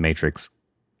you think The Matrix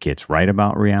gets right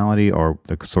about reality or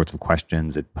the sorts of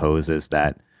questions it poses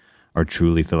that are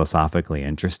truly philosophically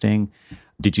interesting.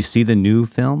 Did you see the new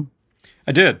film?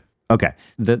 I did. Okay.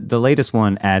 The latest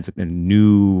one adds a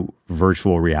new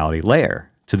virtual reality layer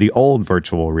to the old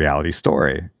virtual reality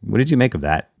story. What did you make of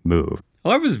that move?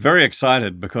 Well, I was very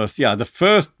excited because, the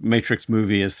first Matrix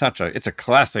movie is it's a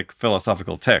classic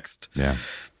philosophical text. Yeah.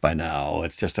 By now,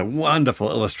 it's just a wonderful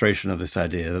illustration of this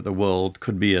idea that the world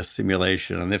could be a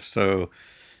simulation. And if so,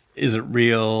 is it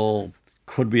real?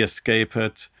 Could we escape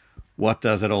it? What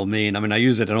does it all mean? I mean, I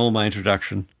use it in all my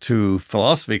introduction to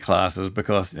philosophy classes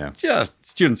because just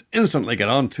students instantly get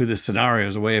onto this scenario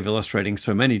as a way of illustrating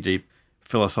so many deep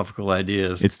philosophical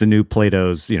ideas. It's the new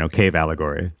Plato's, cave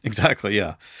allegory. Exactly,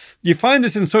 yeah. You find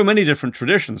this in so many different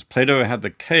traditions. Plato had the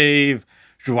cave.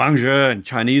 Zhuangzi in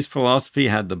Chinese philosophy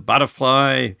had the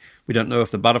butterfly. We don't know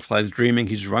if the butterfly is dreaming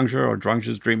he's Zhuangzi or Zhuangzi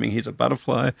is dreaming he's a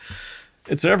butterfly.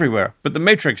 It's everywhere. But The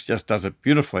Matrix just does it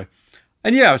beautifully.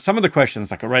 And some of the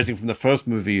questions, like arising from the first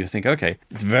movie, you think, okay,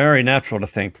 it's very natural to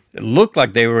think it looked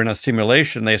like they were in a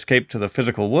simulation. They escaped to the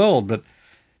physical world, but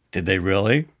did they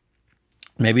really?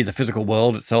 Maybe the physical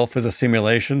world itself is a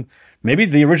simulation. Maybe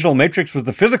the original Matrix was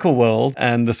the physical world,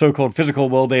 and the so-called physical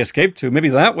world they escaped to, maybe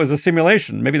that was a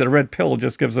simulation. Maybe the red pill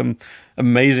just gives them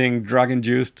amazing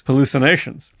drug-induced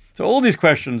hallucinations. So all these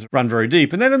questions run very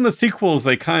deep. And then in the sequels,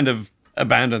 they kind of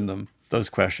abandoned them, those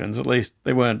questions. At least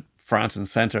they weren't front and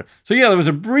center. So yeah, there was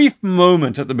a brief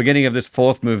moment at the beginning of this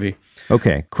fourth movie.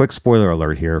 Okay, quick spoiler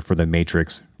alert here for The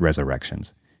Matrix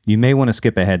Resurrections. You may want to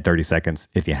skip ahead 30 seconds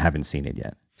if you haven't seen it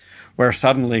yet. Where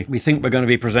suddenly we think we're going to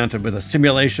be presented with a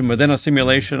simulation within a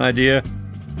simulation idea.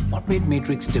 What made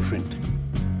Matrix different?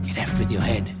 It left with your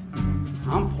head.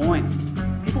 On point.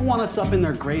 People want us up in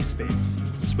their gray space,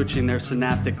 switching their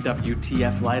synaptic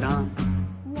WTF light on.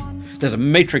 There's a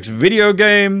Matrix video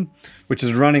game, which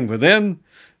is running within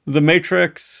the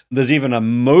Matrix. There's even a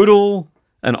modal,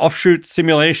 an offshoot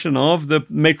simulation of the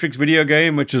Matrix video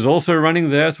game, which is also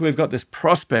running there. So we've got this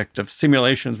prospect of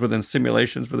simulations within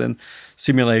simulations within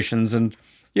simulations. And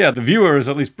yeah, the viewer is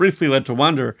at least briefly led to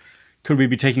wonder, could we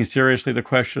be taking seriously the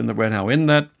question that we're now in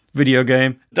that video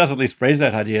game? It does at least raise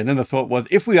that idea. And then the thought was,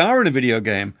 if we are in a video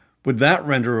game, would that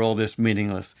render all this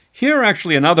meaningless? Here,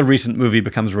 actually, another recent movie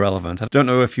becomes relevant. I don't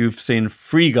know if you've seen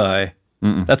Free Guy.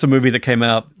 That's a movie that came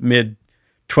out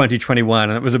mid-2021,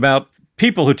 and it was about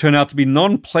people who turn out to be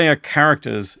non-player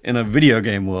characters in a video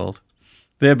game world.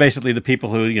 They're basically the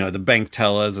people who, the bank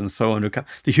tellers and so on,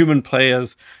 the human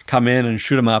players come in and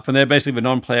shoot them up, and they're basically the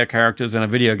non-player characters in a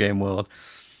video game world.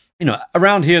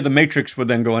 Around here, the Matrix would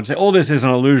then go and say, oh, this is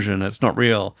an illusion, it's not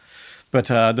real. But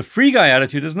the Free Guy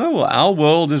attitude is, no, our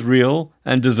world is real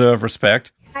and deserve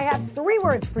respect. I have 3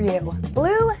 words for you.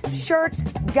 Blue shirt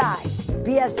guy.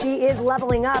 BSG is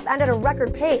leveling up and at a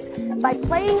record pace by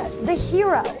playing the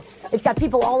hero. It's got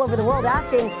people all over the world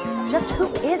asking, just who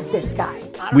is this guy?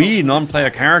 We non-player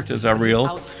characters are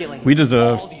real. We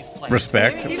deserve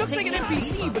respect. He looks like an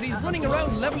NPC, but he's running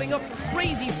around leveling up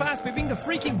crazy fast by being the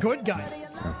freaking good guy.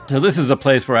 So this is a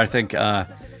place where I think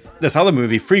this other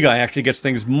movie, Free Guy, actually gets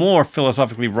things more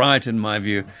philosophically right, in my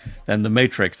view, than The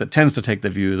Matrix, that tends to take the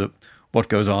view that what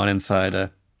goes on inside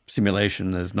a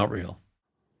simulation is not real.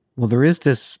 Well, there is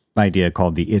this idea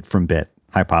called the it from bit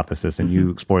hypothesis, and you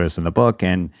explore this in the book,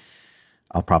 and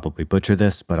I'll probably butcher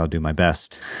this, but I'll do my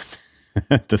best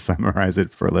to summarize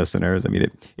it for listeners. I mean,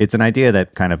 it's an idea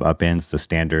that kind of upends the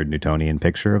standard Newtonian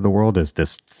picture of the world as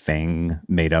this thing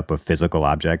made up of physical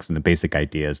objects. And the basic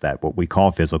idea is that what we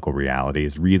call physical reality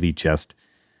is really just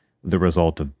the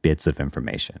result of bits of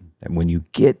information. And when you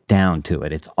get down to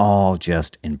it, it's all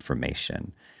just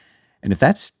information. And if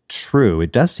that's true,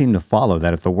 it does seem to follow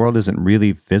that if the world isn't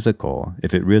really physical,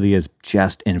 if it really is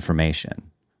just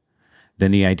information,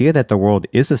 then the idea that the world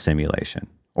is a simulation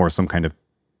or some kind of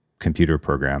computer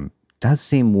program does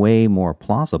seem way more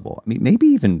plausible. I mean, maybe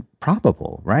even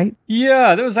probable, right?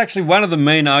 Yeah, that was actually one of the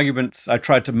main arguments I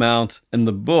tried to mount in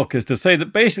the book, is to say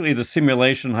that basically the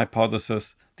simulation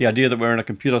hypothesis, the idea that we're in a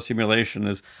computer simulation,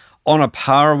 is on a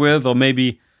par with or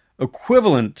maybe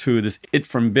equivalent to this it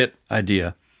from bit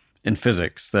idea in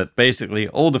physics, that basically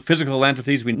all the physical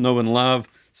entities we know and love,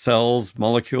 cells,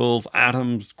 molecules,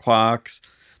 atoms, quarks,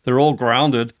 they're all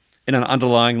grounded in an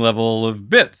underlying level of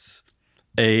bits.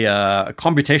 A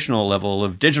computational level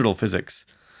of digital physics,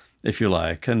 if you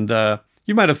like. And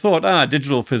you might have thought,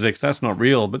 digital physics, that's not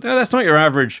real. But that's not your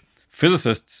average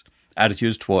physicist's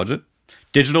attitudes towards it.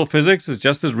 Digital physics is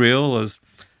just as real as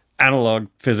analog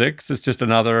physics. It's just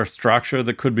another structure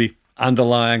that could be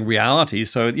underlying reality.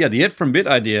 So yeah, the it from bit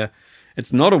idea,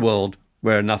 it's not a world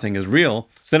where nothing is real.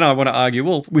 So then I want to argue,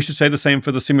 well, we should say the same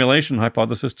for the simulation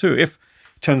hypothesis too. If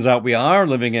it turns out we are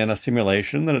living in a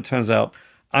simulation, then it turns out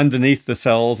underneath the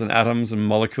cells and atoms and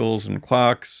molecules and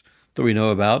quarks that we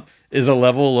know about is a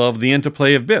level of the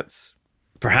interplay of bits,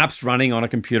 perhaps running on a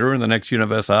computer in the next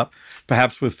universe up,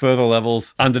 perhaps with further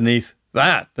levels underneath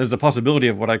that. There's the possibility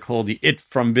of what I call the it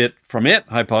from bit from it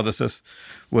hypothesis,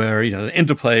 where, the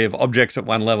interplay of objects at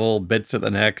one level, bits at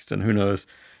the next, and who knows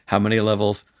how many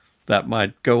levels that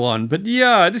might go on. But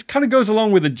yeah, this kind of goes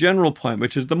along with the general point,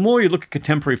 which is the more you look at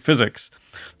contemporary physics,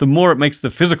 the more it makes the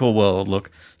physical world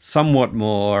look somewhat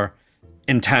more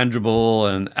intangible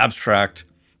and abstract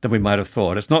than we might have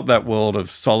thought. It's not that world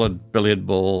of solid billiard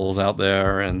balls out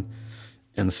there and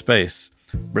in space.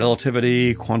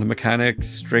 Relativity, quantum mechanics,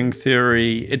 string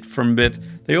theory, it from bit,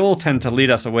 they all tend to lead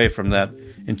us away from that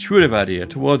intuitive idea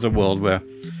towards a world where,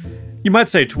 you might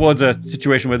say, towards a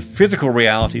situation where physical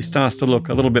reality starts to look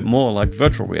a little bit more like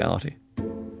virtual reality.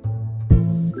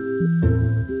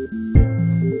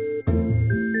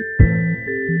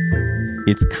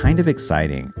 It's kind of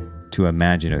exciting to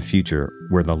imagine a future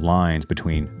where the lines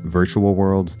between virtual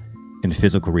worlds and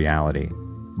physical reality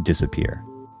disappear.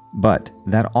 But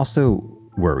that also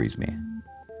worries me.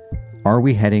 Are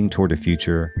we heading toward a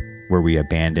future where we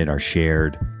abandon our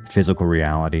shared physical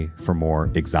reality for more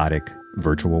exotic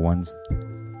virtual ones?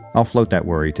 I'll float that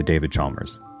worry to David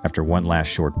Chalmers after one last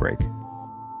short break.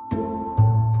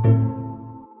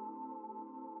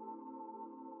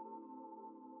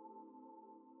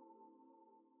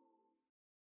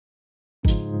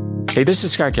 Hey, this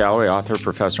is Scott Galloway, author,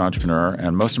 professor, entrepreneur,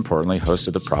 and most importantly, host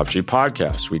of the Prop G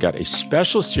podcast. We got a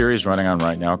special series running on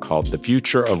right now called The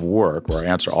Future of Work, where I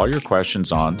answer all your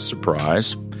questions on,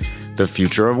 surprise, the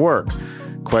future of work.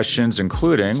 Questions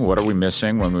including, what are we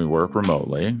missing when we work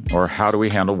remotely? Or how do we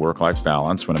handle work-life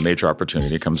balance when a major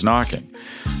opportunity comes knocking?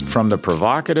 From the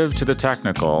provocative to the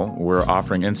technical, we're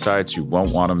offering insights you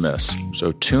won't want to miss.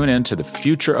 So tune in to The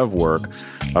Future of Work,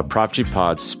 a Prop G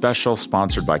Pod special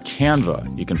sponsored by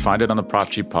Canva. You can find it on the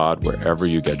Prop G Pod wherever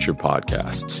you get your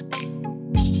podcasts.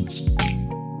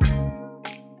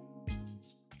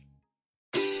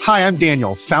 Hi, I'm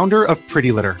Daniel, founder of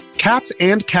Pretty Litter. Cats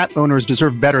and cat owners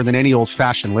deserve better than any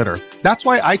old-fashioned litter. That's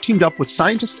why I teamed up with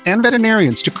scientists and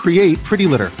veterinarians to create Pretty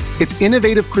Litter. Its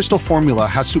innovative crystal formula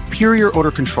has superior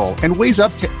odor control and weighs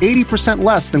up to 80%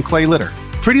 less than clay litter.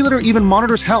 Pretty Litter even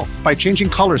monitors health by changing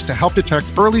colors to help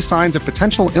detect early signs of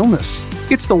potential illness.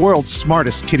 It's the world's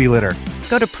smartest kitty litter.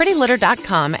 Go to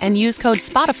prettylitter.com and use code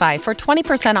SPOTIFY for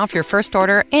 20% off your first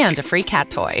order and a free cat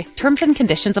toy. Terms and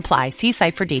conditions apply. See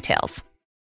site for details.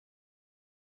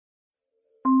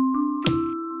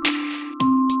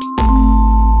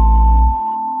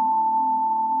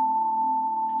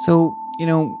 So,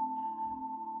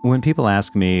 when people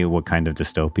ask me what kind of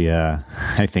dystopia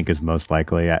I think is most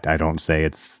likely, I don't say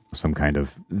it's some kind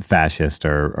of fascist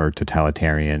or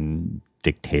totalitarian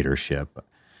dictatorship.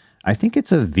 I think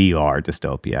it's a VR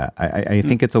dystopia. I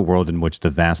think it's a world in which the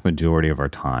vast majority of our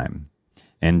time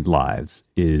and lives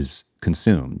is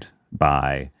consumed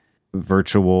by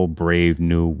virtual, brave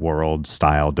new world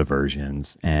style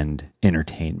diversions and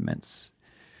entertainments.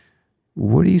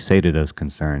 What do you say to those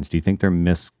concerns? Do you think they're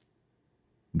misguided?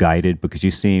 Because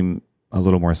you seem a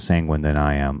little more sanguine than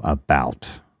I am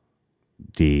about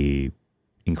the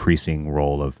increasing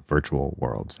role of virtual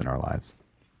worlds in our lives.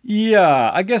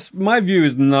 Yeah, I guess my view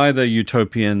is neither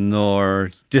utopian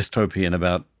nor dystopian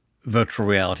about virtual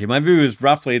reality. My view is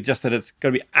roughly just that it's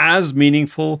going to be as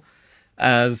meaningful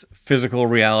as physical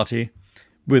reality,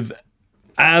 with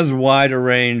as wide a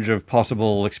range of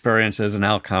possible experiences and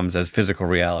outcomes as physical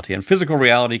reality. And physical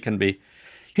reality can be,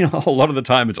 a lot of the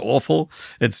time it's awful,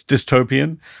 it's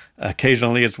dystopian.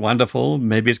 Occasionally it's wonderful.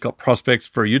 Maybe it's got prospects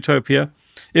for utopia.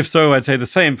 If so, I'd say the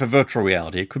same for virtual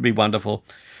reality. It could be wonderful.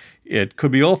 It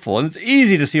could be awful. And it's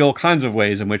easy to see all kinds of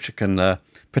ways in which it can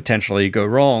potentially go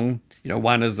wrong.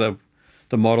 One is the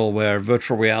model where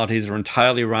virtual realities are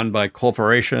entirely run by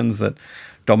corporations that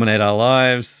dominate our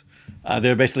lives.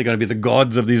 They're basically going to be the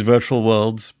gods of these virtual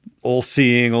worlds, all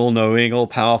seeing, all knowing, all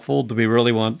powerful. Do we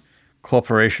really want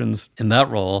corporations in that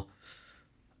role?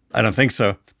 I don't think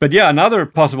so. But yeah, another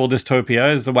possible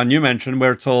dystopia is the one you mentioned,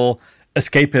 where it's all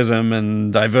escapism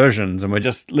and diversions, and we're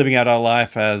just living out our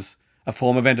life as a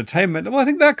form of entertainment. Well, I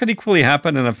think that could equally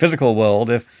happen in a physical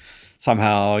world if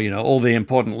somehow, all the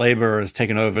important labor is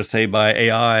taken over, say,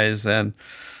 by AIs, and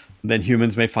then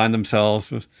humans may find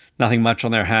themselves with nothing much on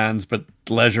their hands but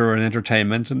leisure and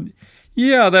entertainment. And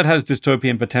yeah, that has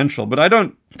dystopian potential, but I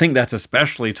don't think that's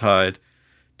especially tied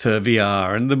to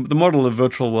VR. And the model of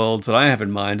virtual worlds that I have in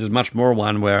mind is much more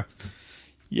one where,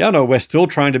 we're still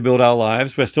trying to build our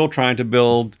lives. We're still trying to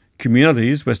build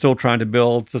communities. We're still trying to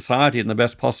build society in the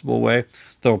best possible way.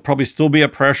 There'll probably still be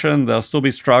oppression. There'll still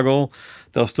be struggle.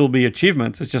 There'll still be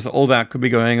achievements. It's just that all that could be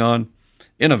going on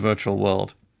in a virtual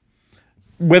world.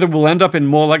 Whether we'll end up in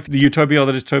more like the utopia or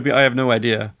the dystopia, I have no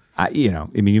idea.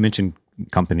 You mentioned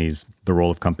companies, the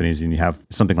role of companies, and you have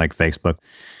something like Facebook,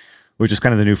 which is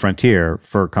kind of the new frontier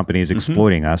for companies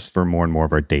exploiting us for more and more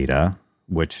of our data,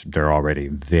 which they're already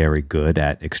very good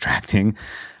at extracting,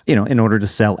 in order to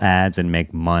sell ads and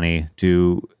make money.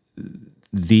 Do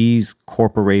these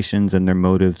corporations and their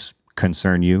motives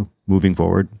concern you moving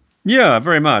forward? Yeah,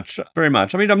 very much. Very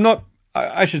much.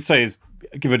 I should say,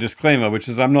 give a disclaimer, which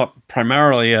is I'm not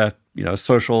primarily a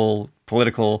social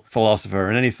political philosopher,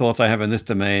 and any thoughts I have in this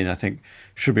domain I think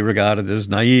should be regarded as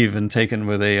naive and taken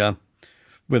with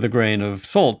a grain of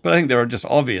salt. But I think there are just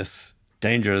obvious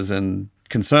dangers and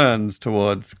concerns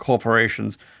towards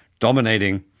corporations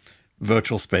dominating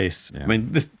virtual space. Yeah.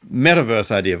 This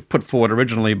metaverse idea put forward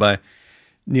originally by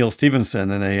Neal Stephenson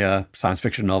in a science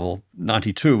fiction novel,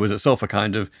 92, was itself a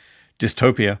kind of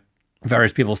dystopia.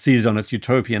 Various people seized on its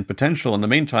utopian potential in the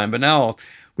meantime, but now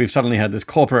we've suddenly had this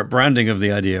corporate branding of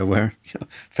the idea where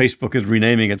Facebook is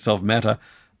renaming itself Meta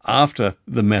after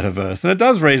the metaverse. And it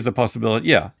does raise the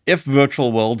possibility, if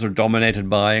virtual worlds are dominated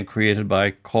by and created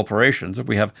by corporations, if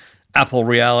we have Apple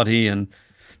reality and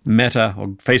Meta or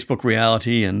Facebook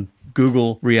reality and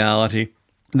Google reality,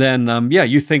 then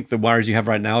you think the worries you have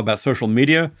right now about social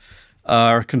media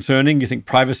are concerning. You think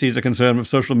privacy is a concern with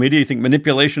social media. You think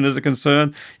manipulation is a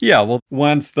concern. Yeah, well,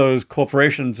 once those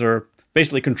corporations are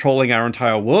basically controlling our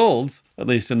entire worlds, at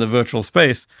least in the virtual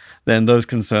space, then those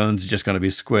concerns are just going to be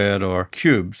squared or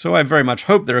cubed. So I very much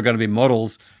hope there are going to be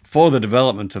models for the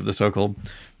development of the so-called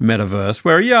metaverse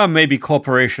where, yeah, maybe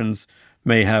corporations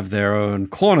may have their own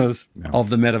corners of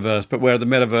the metaverse, but where the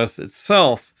metaverse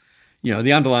itself,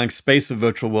 the underlying space of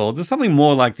virtual worlds is something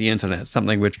more like the internet,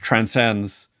 something which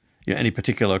transcends any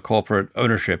particular corporate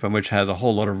ownership and which has a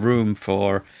whole lot of room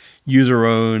for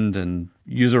user-owned and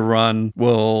user-run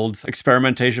worlds,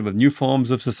 experimentation with new forms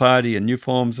of society and new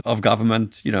forms of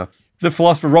government. The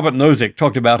philosopher Robert Nozick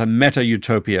talked about a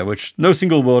meta-utopia, which no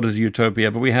single world is a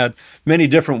utopia, but we had many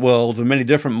different worlds and many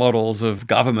different models of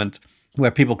government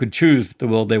where people could choose the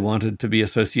world they wanted to be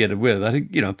associated with. I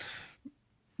think,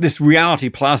 this reality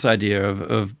plus idea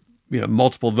of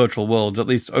multiple virtual worlds at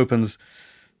least opens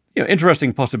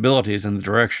interesting possibilities in the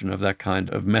direction of that kind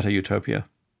of meta-utopia.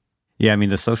 Yeah, I mean,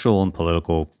 the social and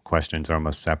political questions are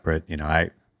almost separate.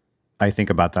 I think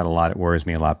about that a lot. It worries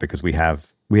me a lot because we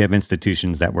have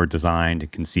institutions that were designed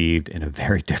and conceived in a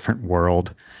very different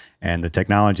world, and the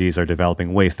technologies are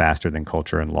developing way faster than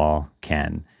culture and law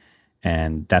can.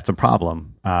 And that's a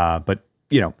problem. But,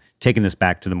 taking this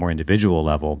back to the more individual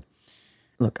level,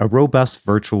 look, a robust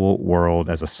virtual world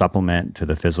as a supplement to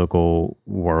the physical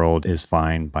world is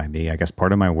fine by me. I guess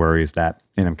part of my worry is that,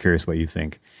 and I'm curious what you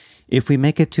think, if we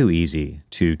make it too easy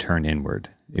to turn inward,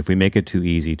 if we make it too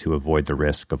easy to avoid the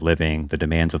risk of living, the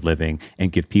demands of living,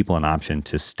 and give people an option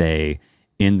to stay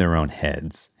in their own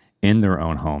heads, in their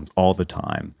own homes all the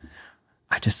time,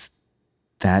 I'm just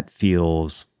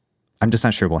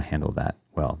not sure we'll handle that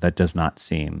well. That does not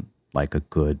seem like a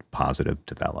good, positive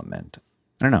development.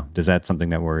 I don't know. Is that something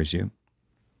that worries you?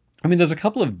 I mean, there's a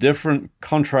couple of different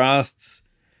contrasts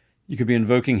you could be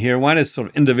invoking here. One is sort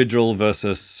of individual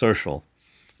versus social,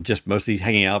 just mostly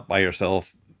hanging out by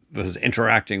yourself versus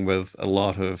interacting with a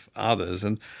lot of others.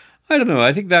 And I don't know,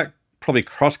 I think that probably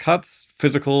cross-cuts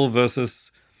physical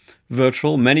versus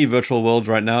virtual. Many virtual worlds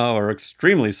right now are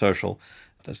extremely social.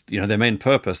 That's, their main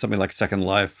purpose, something like Second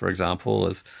Life, for example,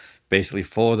 is basically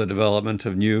for the development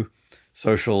of new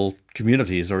social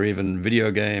communities or even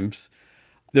video games.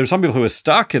 There are some people who are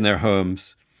stuck in their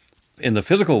homes in the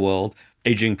physical world,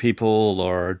 aging people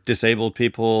or disabled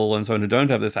people and so on, who don't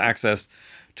have this access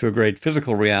to a great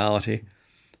physical reality.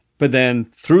 But then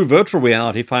through virtual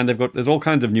reality, find there's all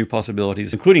kinds of new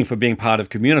possibilities, including for being part of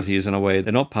communities in a way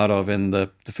they're not part of in the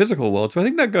physical world. So I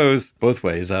think that goes both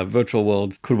ways. Virtual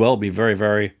worlds could well be very,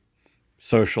 very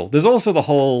social. There's also the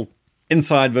whole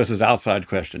inside versus outside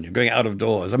question. You're going out of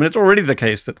doors. I mean, it's already the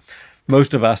case that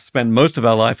most of us spend most of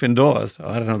our life indoors.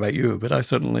 I don't know about you, but I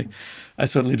certainly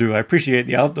do. I appreciate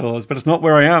the outdoors, but it's not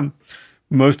where I am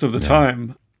most of the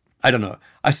time. I don't know.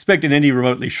 I suspect in any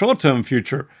remotely short-term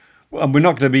future, we're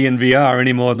not going to be in VR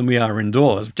any more than we are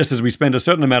indoors. Just as we spend a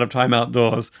certain amount of time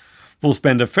outdoors, we'll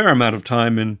spend a fair amount of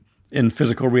time in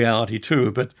physical reality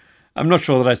too. But I'm not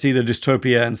sure that I see the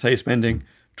dystopia and, say, spending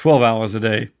 12 hours a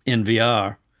day in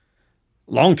VR.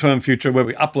 Long-term future where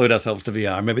we upload ourselves to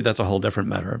VR, maybe that's a whole different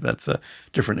matter. That's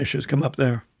different issues come up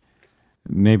there.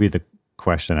 Maybe the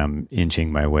question I'm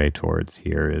inching my way towards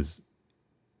here is,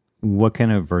 what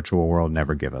can a virtual world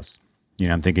never give us?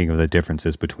 I'm thinking of the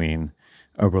differences between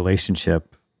a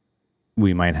relationship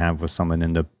we might have with someone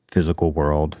in the physical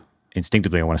world.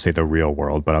 Instinctively, I want to say the real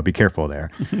world, but I'll be careful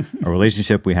there. A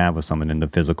relationship we have with someone in the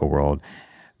physical world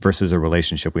versus a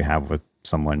relationship we have with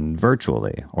someone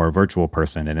virtually or a virtual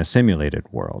person in a simulated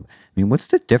world. I mean, what's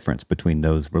the difference between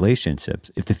those relationships?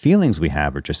 If the feelings we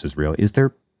have are just as real, is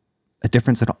there a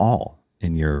difference at all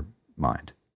in your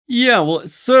mind? Yeah, well,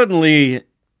 certainly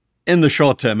in the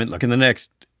short term, look, in the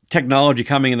next technology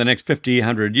coming in the next 50,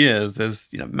 100 years, there's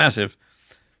massive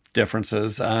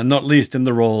differences, not least in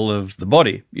the role of the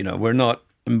body. We're not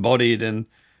embodied in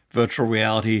virtual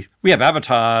reality. We have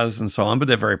avatars and so on, but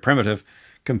they're very primitive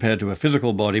compared to a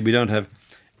physical body. We don't have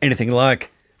anything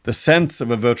like the sense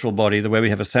of a virtual body, the way we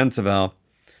have a sense of our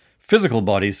physical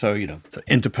body. So, so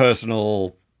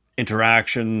interpersonal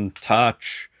interaction,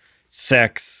 touch,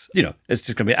 sex, it's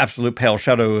just going to be an absolute pale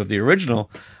shadow of the original.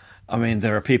 I mean,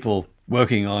 there are people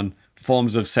working on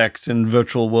forms of sex in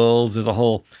virtual worlds. There's a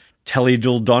whole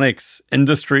teledildonics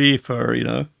industry for,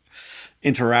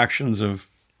 interactions of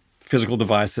physical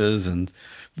devices and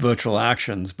virtual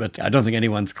actions. But I don't think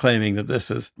anyone's claiming that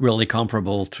this is really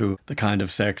comparable to the kind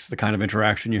of sex, the kind of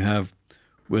interaction you have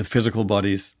with physical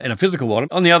bodies in a physical world.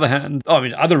 On the other hand,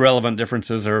 other relevant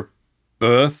differences are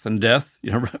birth and death.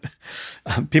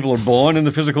 People are born in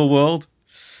the physical world.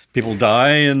 People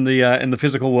die in the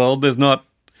physical world. There's not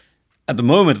at the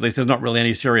moment, at least, there's not really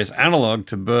any serious analog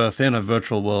to birth in a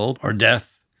virtual world or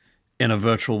death in a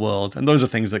virtual world. And those are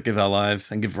things that give our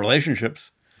lives and give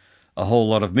relationships a whole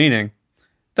lot of meaning.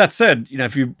 That said,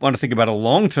 if you want to think about a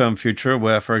long-term future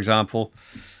where, for example,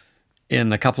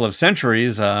 in a couple of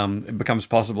centuries, it becomes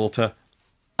possible to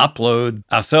upload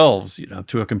ourselves,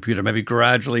 to a computer, maybe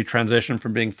gradually transition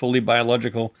from being fully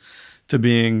biological to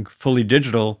being fully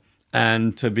digital,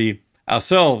 and to be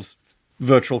ourselves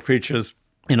virtual creatures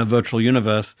in a virtual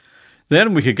universe,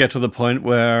 then we could get to the point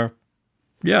where,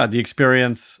 the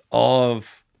experience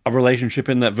of a relationship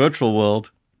in that virtual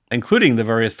world, including the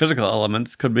various physical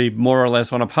elements, could be more or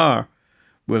less on a par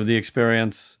with the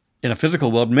experience in a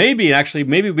physical world. Maybe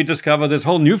we discover there's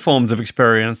whole new forms of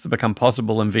experience that become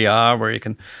possible in VR, where you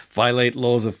can violate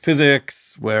laws of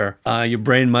physics, where your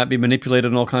brain might be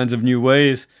manipulated in all kinds of new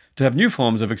ways to have new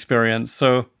forms of experience.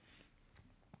 So,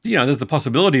 there's the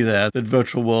possibility there that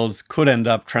virtual worlds could end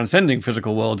up transcending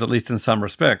physical worlds, at least in some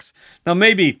respects. Now,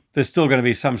 maybe there's still going to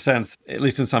be some sense, at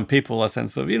least in some people, a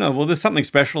sense of, there's something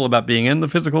special about being in the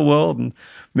physical world, and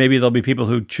maybe there'll be people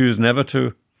who choose never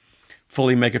to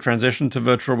fully make a transition to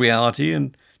virtual reality.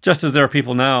 And just as there are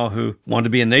people now who want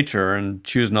to be in nature and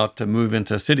choose not to move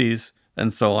into cities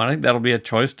and so on, I think that'll be a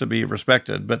choice to be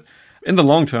respected. But in the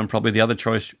long term, probably the other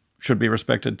choice should be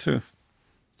respected too.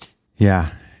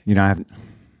 Yeah.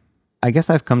 I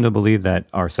guess I've come to believe that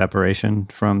our separation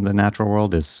from the natural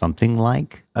world is something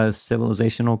like a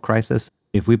civilizational crisis.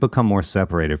 If we become more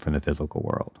separated from the physical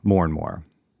world, more and more,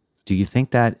 do you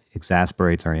think that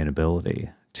exasperates our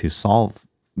inability to solve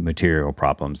material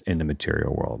problems in the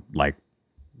material world, like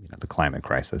the climate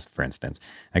crisis, for instance?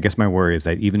 I guess my worry is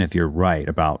that even if you're right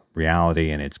about reality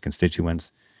and its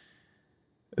constituents,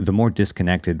 the more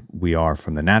disconnected we are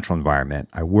from the natural environment,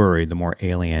 I worry the more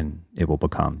alien it will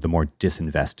become, the more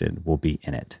disinvested we'll be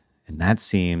in it. And that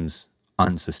seems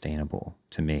unsustainable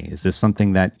to me. Is this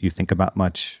something that you think about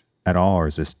much at all, or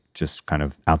is this just kind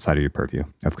of outside of your purview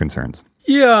of concerns?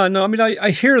 Yeah, no,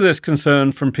 I hear this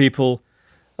concern from people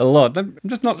a lot. I'm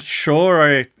just not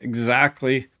sure I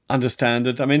exactly understand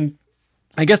it.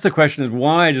 I guess the question is,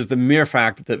 why does the mere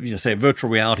fact that, say, virtual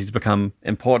reality has become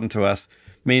important to us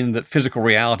mean that physical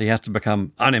reality has to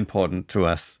become unimportant to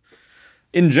us?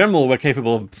 In general, we're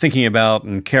capable of thinking about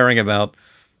and caring about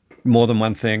more than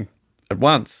one thing at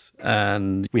once.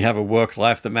 And we have a work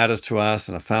life that matters to us,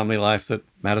 and a family life that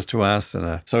matters to us, and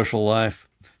a social life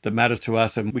that matters to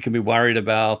us. And we can be worried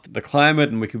about the climate,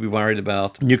 and we can be worried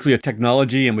about nuclear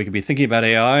technology, and we can be thinking about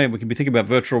AI, and we can be thinking about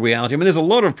virtual reality. There's a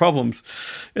lot of problems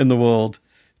in the world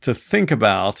to think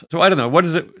about. So I don't know, what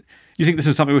is it? You think this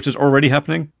is something which is already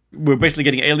happening? We're basically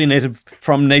getting alienated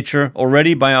from nature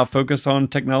already by our focus on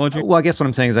technology? Well, I guess what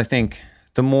I'm saying is I think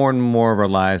the more and more of our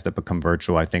lives that become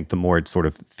virtual, I think the more it sort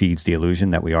of feeds the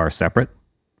illusion that we are separate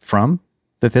from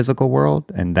the physical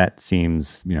world. And that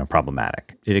seems,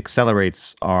 problematic. It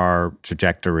accelerates our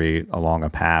trajectory along a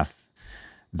path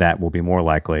that will be more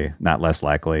likely, not less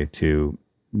likely, to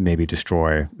maybe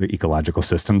destroy the ecological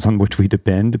systems on which we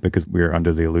depend, because we're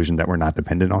under the illusion that we're not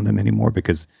dependent on them anymore,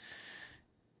 because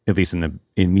at least in the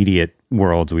immediate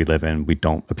worlds we live in, we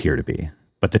don't appear to be.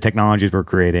 But the technologies we're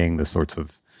creating, the sorts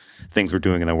of things we're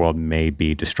doing in the world may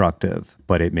be destructive,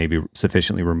 but it may be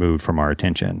sufficiently removed from our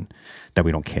attention that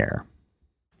we don't care.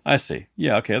 I see.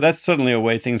 Yeah, okay. That's certainly a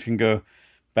way things can go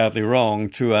badly wrong,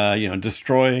 to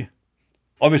destroy.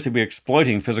 Obviously, we're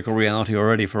exploiting physical reality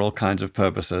already for all kinds of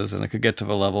purposes, and it could get to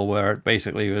the level where it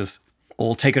basically was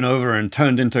all taken over and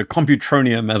turned into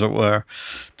computronium, as it were,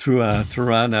 to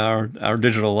run our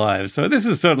digital lives. So this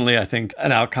is certainly, I think,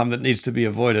 an outcome that needs to be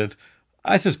avoided.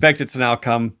 I suspect it's an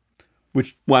outcome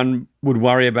which one would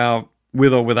worry about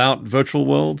with or without virtual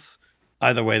worlds.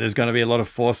 Either way, there's going to be a lot of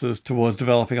forces towards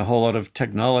developing a whole lot of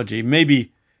technology.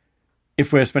 Maybe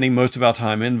if we're spending most of our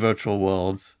time in virtual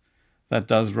worlds, that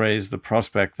does raise the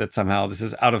prospect that somehow this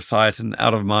is out of sight and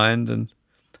out of mind and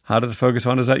harder to focus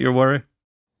on. Is that your worry?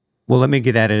 Well, let me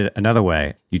get at it another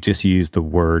way. You just used the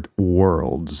word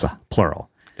worlds, plural.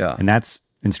 Yeah. And that's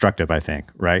instructive, I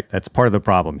think, right? That's part of the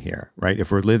problem here, right?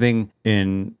 If we're living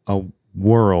in a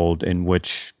world in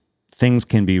which things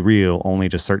can be real only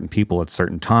to certain people at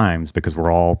certain times because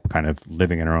we're all kind of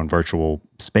living in our own virtual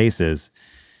spaces,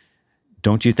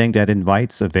 don't you think that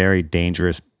invites a very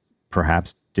dangerous,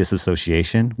 perhaps,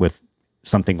 disassociation with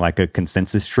something like a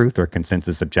consensus truth or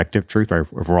consensus objective truth, or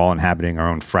if we're all inhabiting our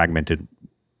own fragmented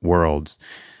worlds?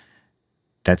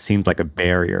 That seems like a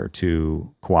barrier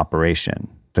to cooperation,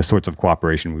 the sorts of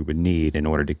cooperation we would need in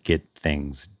order to get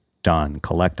things done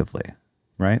collectively,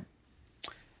 right?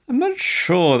 I'm not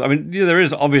sure. I mean, there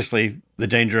is obviously the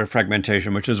danger of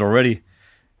fragmentation, which is already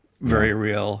very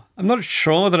real. I'm not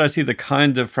sure that I see the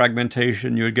kind of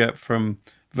fragmentation you would get from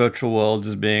virtual worlds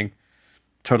as being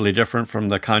totally different from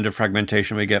the kind of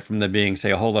fragmentation we get from there being,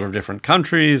 say, a whole lot of different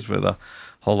countries with a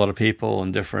whole lot of people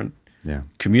and different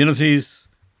communities,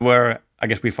 where I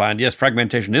guess we find, yes,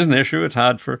 fragmentation is an issue. It's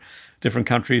hard for different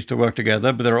countries to work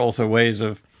together, but there are also ways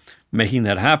of making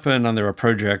that happen, and there are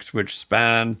projects which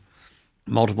span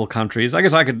multiple countries. I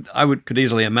guess I could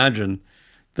easily imagine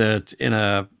that in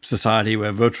a society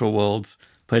where virtual worlds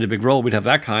played a big role, we'd have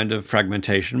that kind of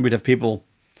fragmentation. We'd have people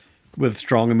with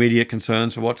strong immediate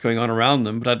concerns for what's going on around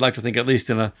them. But I'd like to think, at least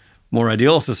in a more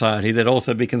ideal society, they'd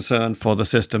also be concerned for the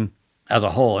system as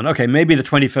a whole. And okay, maybe the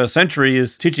 21st century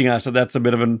is teaching us that that's a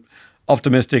bit of an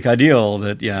optimistic ideal,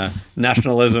 that,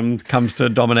 nationalism comes to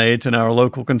dominate and our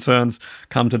local concerns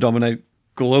come to dominate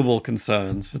global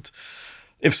concerns. But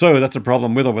if so, that's a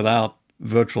problem with or without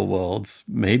virtual worlds.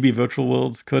 Maybe virtual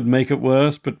worlds could make it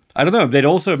worse, but I don't know. They'd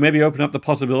also maybe open up the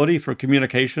possibility for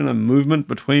communication and movement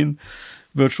between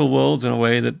virtual worlds in a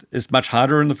way that is much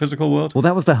harder in the physical world. Well,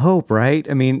 that was the hope, right?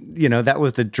 I mean, that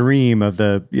was the dream of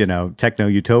the,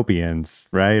 techno-utopians,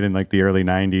 right? In like the early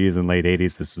 90s and late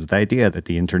 80s, this was the idea that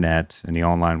the internet and the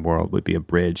online world would be a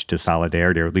bridge to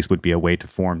solidarity, or at least would be a way to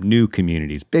form new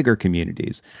communities, bigger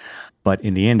communities. But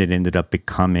in the end, it ended up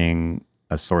becoming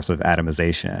a source of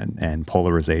atomization and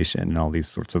polarization and all these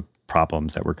sorts of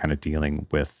problems that we're kind of dealing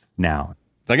with now.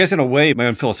 I guess in a way, my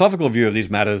own philosophical view of these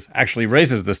matters actually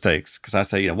raises the stakes, because I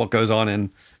say, what goes on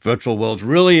in virtual worlds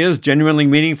really is genuinely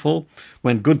meaningful.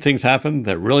 When good things happen,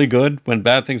 they're really good. When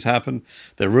bad things happen,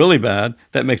 they're really bad.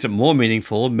 That makes it more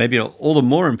meaningful, maybe all the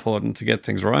more important to get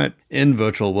things right in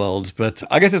virtual worlds. But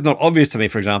I guess it's not obvious to me,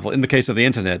 for example, in the case of the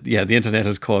internet, the internet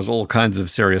has caused all kinds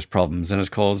of serious problems and has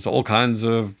caused all kinds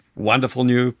of wonderful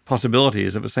new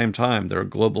possibilities at the same time. There are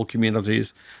global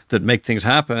communities that make things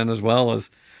happen, as well as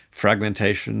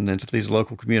fragmentation into these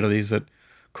local communities that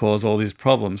cause all these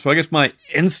problems. So I guess my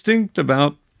instinct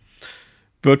about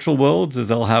virtual worlds is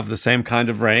they'll have the same kind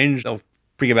of range. They'll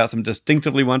bring about some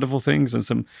distinctively wonderful things and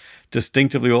some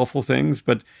distinctively awful things.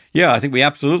 But I think we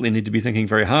absolutely need to be thinking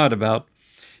very hard about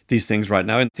these things right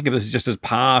now, and think of this just as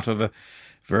part of a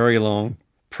very long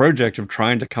project of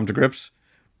trying to come to grips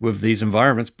with these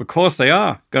environments, because they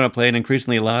are going to play an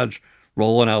increasingly large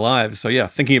role in our lives. So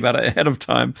thinking about it ahead of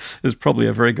time is probably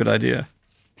a very good idea.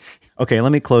 Okay,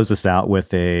 let me close this out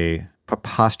with a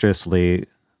preposterously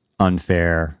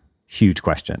unfair, huge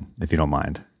question, if you don't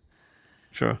mind.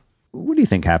 Sure. What do you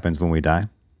think happens when we die?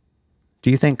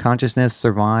 Do you think consciousness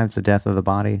survives the death of the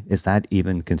body? Is that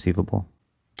even conceivable?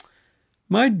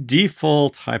 My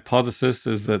default hypothesis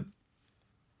is that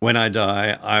when I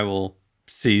die, I will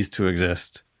cease to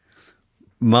exist.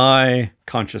 My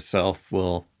conscious self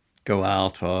will go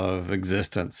out of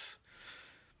existence.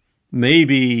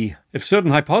 Maybe if certain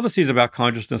hypotheses about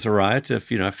consciousness are right,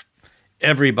 if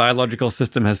every biological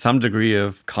system has some degree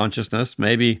of consciousness,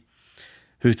 maybe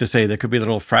who's to say there could be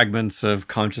little fragments of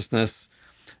consciousness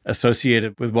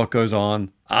associated with what goes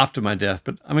on after my death.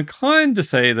 But I'm inclined to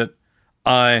say that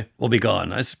I will be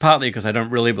gone. It's partly because I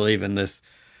don't really believe in this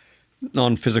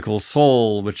non-physical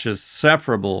soul, which is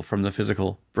separable from the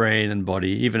physical brain and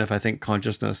body, even if I think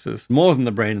consciousness is more than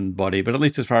the brain and body, but at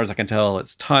least as far as I can tell,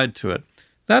 it's tied to it.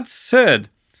 That said,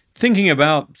 thinking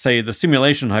about, say, the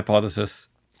simulation hypothesis,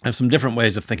 I have some different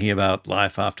ways of thinking about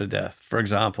life after death. For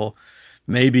example,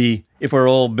 maybe if we're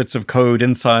all bits of code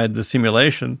inside the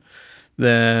simulation,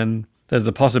 then there's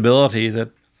a possibility that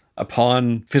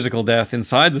upon physical death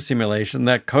inside the simulation,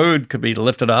 that code could be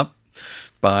lifted up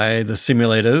by the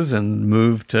simulators and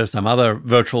moved to some other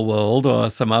virtual world or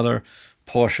some other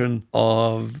portion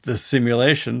of the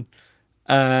simulation.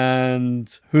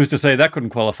 And who's to say that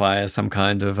couldn't qualify as some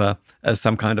kind of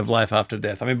life after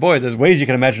death? I mean, boy, there's ways you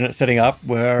can imagine it setting up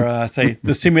where, say,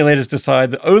 the simulators decide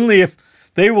that only if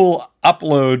they will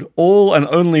upload all and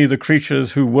only the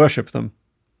creatures who worship them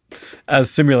as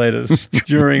simulators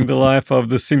during the life of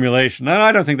the simulation. And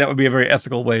I don't think that would be a very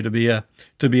ethical way to be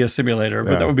a simulator,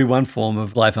 but that would be one form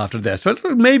of life after death. So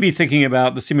maybe thinking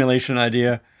about the simulation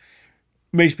idea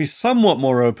makes me somewhat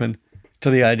more open to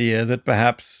the idea that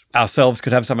perhaps ourselves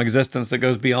could have some existence that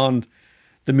goes beyond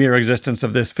the mere existence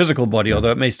of this physical body,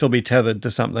 although it may still be tethered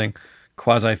to something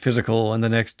quasi-physical in the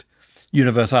next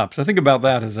universe up. So think about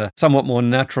that as a somewhat more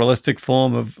naturalistic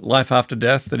form of life after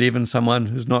death that even someone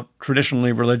who's not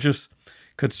traditionally religious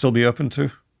could still be open to.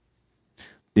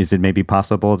 Is it maybe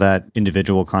possible that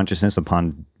individual consciousness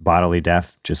upon bodily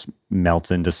death just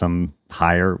melts into some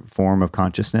higher form of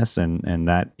consciousness, and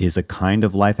that is a kind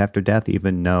of life after death,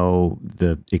 even though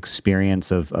the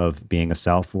experience of being a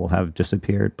self will have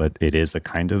disappeared, but it is a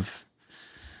kind of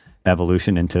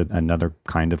evolution into another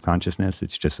kind of consciousness?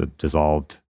 It's just a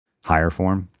dissolved higher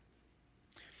form?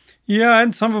 Yeah,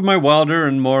 in some of my wilder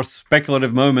and more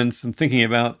speculative moments and thinking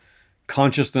about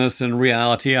consciousness and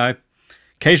reality, I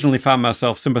occasionally found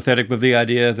myself sympathetic with the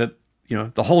idea that,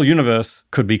 the whole universe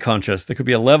could be conscious. There could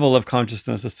be a level of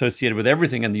consciousness associated with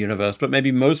everything in the universe, but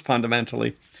maybe most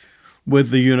fundamentally with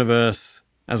the universe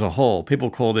as a whole. People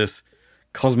call this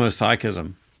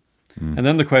cosmopsychism. And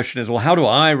then the question is, well, how do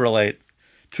I relate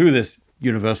to this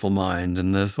universal mind?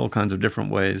 And there's all kinds of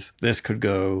different ways this could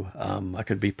go. I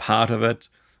could be part of it.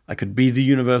 I could be the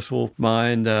universal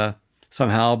mind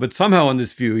somehow. But somehow in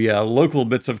this view, local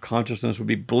bits of consciousness would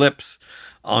be blips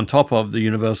on top of the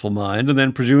universal mind. And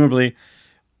then presumably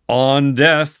on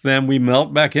death, then we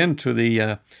melt back into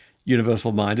the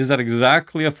universal mind. Is that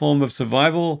exactly a form of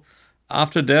survival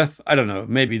after death? I don't know.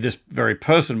 Maybe this very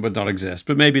person would not exist,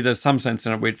 but maybe there's some sense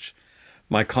in which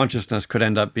my consciousness could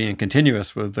end up being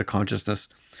continuous with the consciousness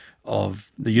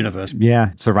of the universe.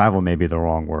 Yeah, survival may be the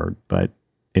wrong word, but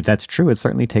if that's true, it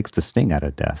certainly takes the sting out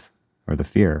of death, or the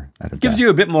fear out of death. Gives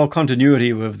you a bit more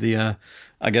continuity with the,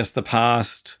 the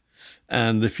past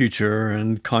and the future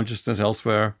and consciousness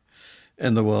elsewhere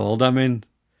in the world. I mean,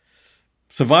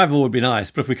 survival would be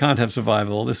nice, but if we can't have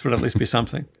survival, this would at least be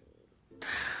something.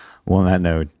 Well, on that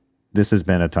note, this has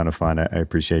been a ton of fun. I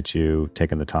appreciate you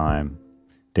taking the time.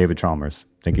 David Chalmers,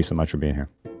 thank you so much for being here.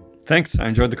 Thanks. I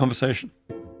enjoyed the conversation.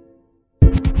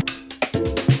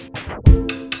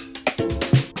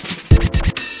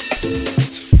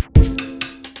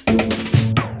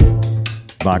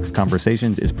 Vox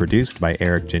Conversations is produced by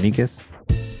Eric Janikis.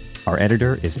 Our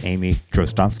editor is Amy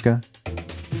Drozdowska.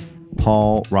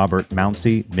 Paul Robert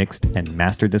Mounsey mixed and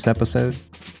mastered this episode.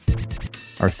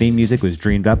 Our theme music was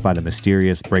dreamed up by the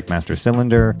mysterious Breakmaster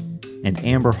Cylinder, and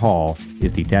Amber Hall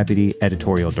is the deputy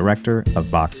editorial director of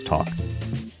Vox Talk.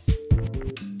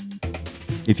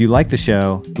 If you like the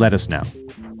show, let us know.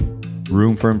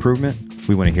 Room for improvement?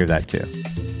 We want to hear that too.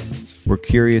 We're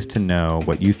curious to know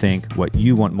what you think, what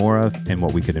you want more of, and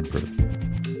what we could improve.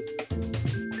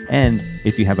 And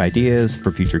if you have ideas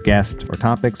for future guests or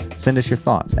topics, send us your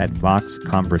thoughts at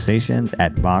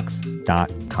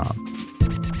voxconversations@vox.com.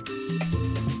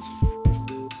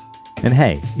 And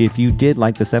hey, if you did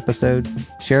like this episode,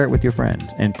 share it with your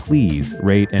friends, and please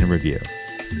rate and review.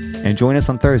 And join us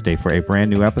on Thursday for a brand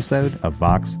new episode of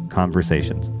Vox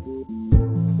Conversations.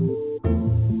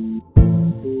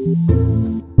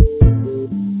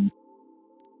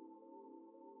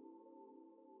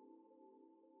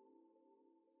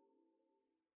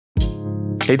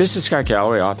 Hey, this is Scott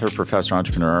Galloway, author, professor,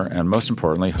 entrepreneur, and most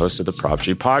importantly, host of the Prop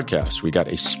G podcast. We got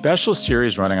a special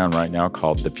series running on right now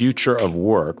called The Future of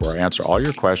Work, where I answer all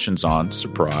your questions on,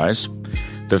 surprise,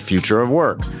 the future of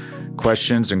work.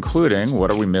 Questions including, what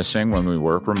are we missing when we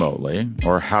work remotely?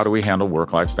 Or how do we handle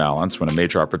work-life balance when a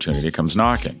major opportunity comes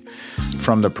knocking?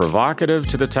 From the provocative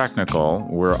to the technical,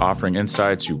 we're offering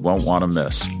insights you won't want to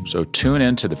miss. So tune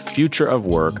in to The Future of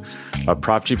Work, a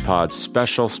Prop G Pod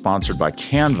special sponsored by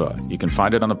Canva. You can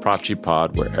find it on the Prop G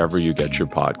Pod wherever you get your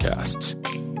podcasts.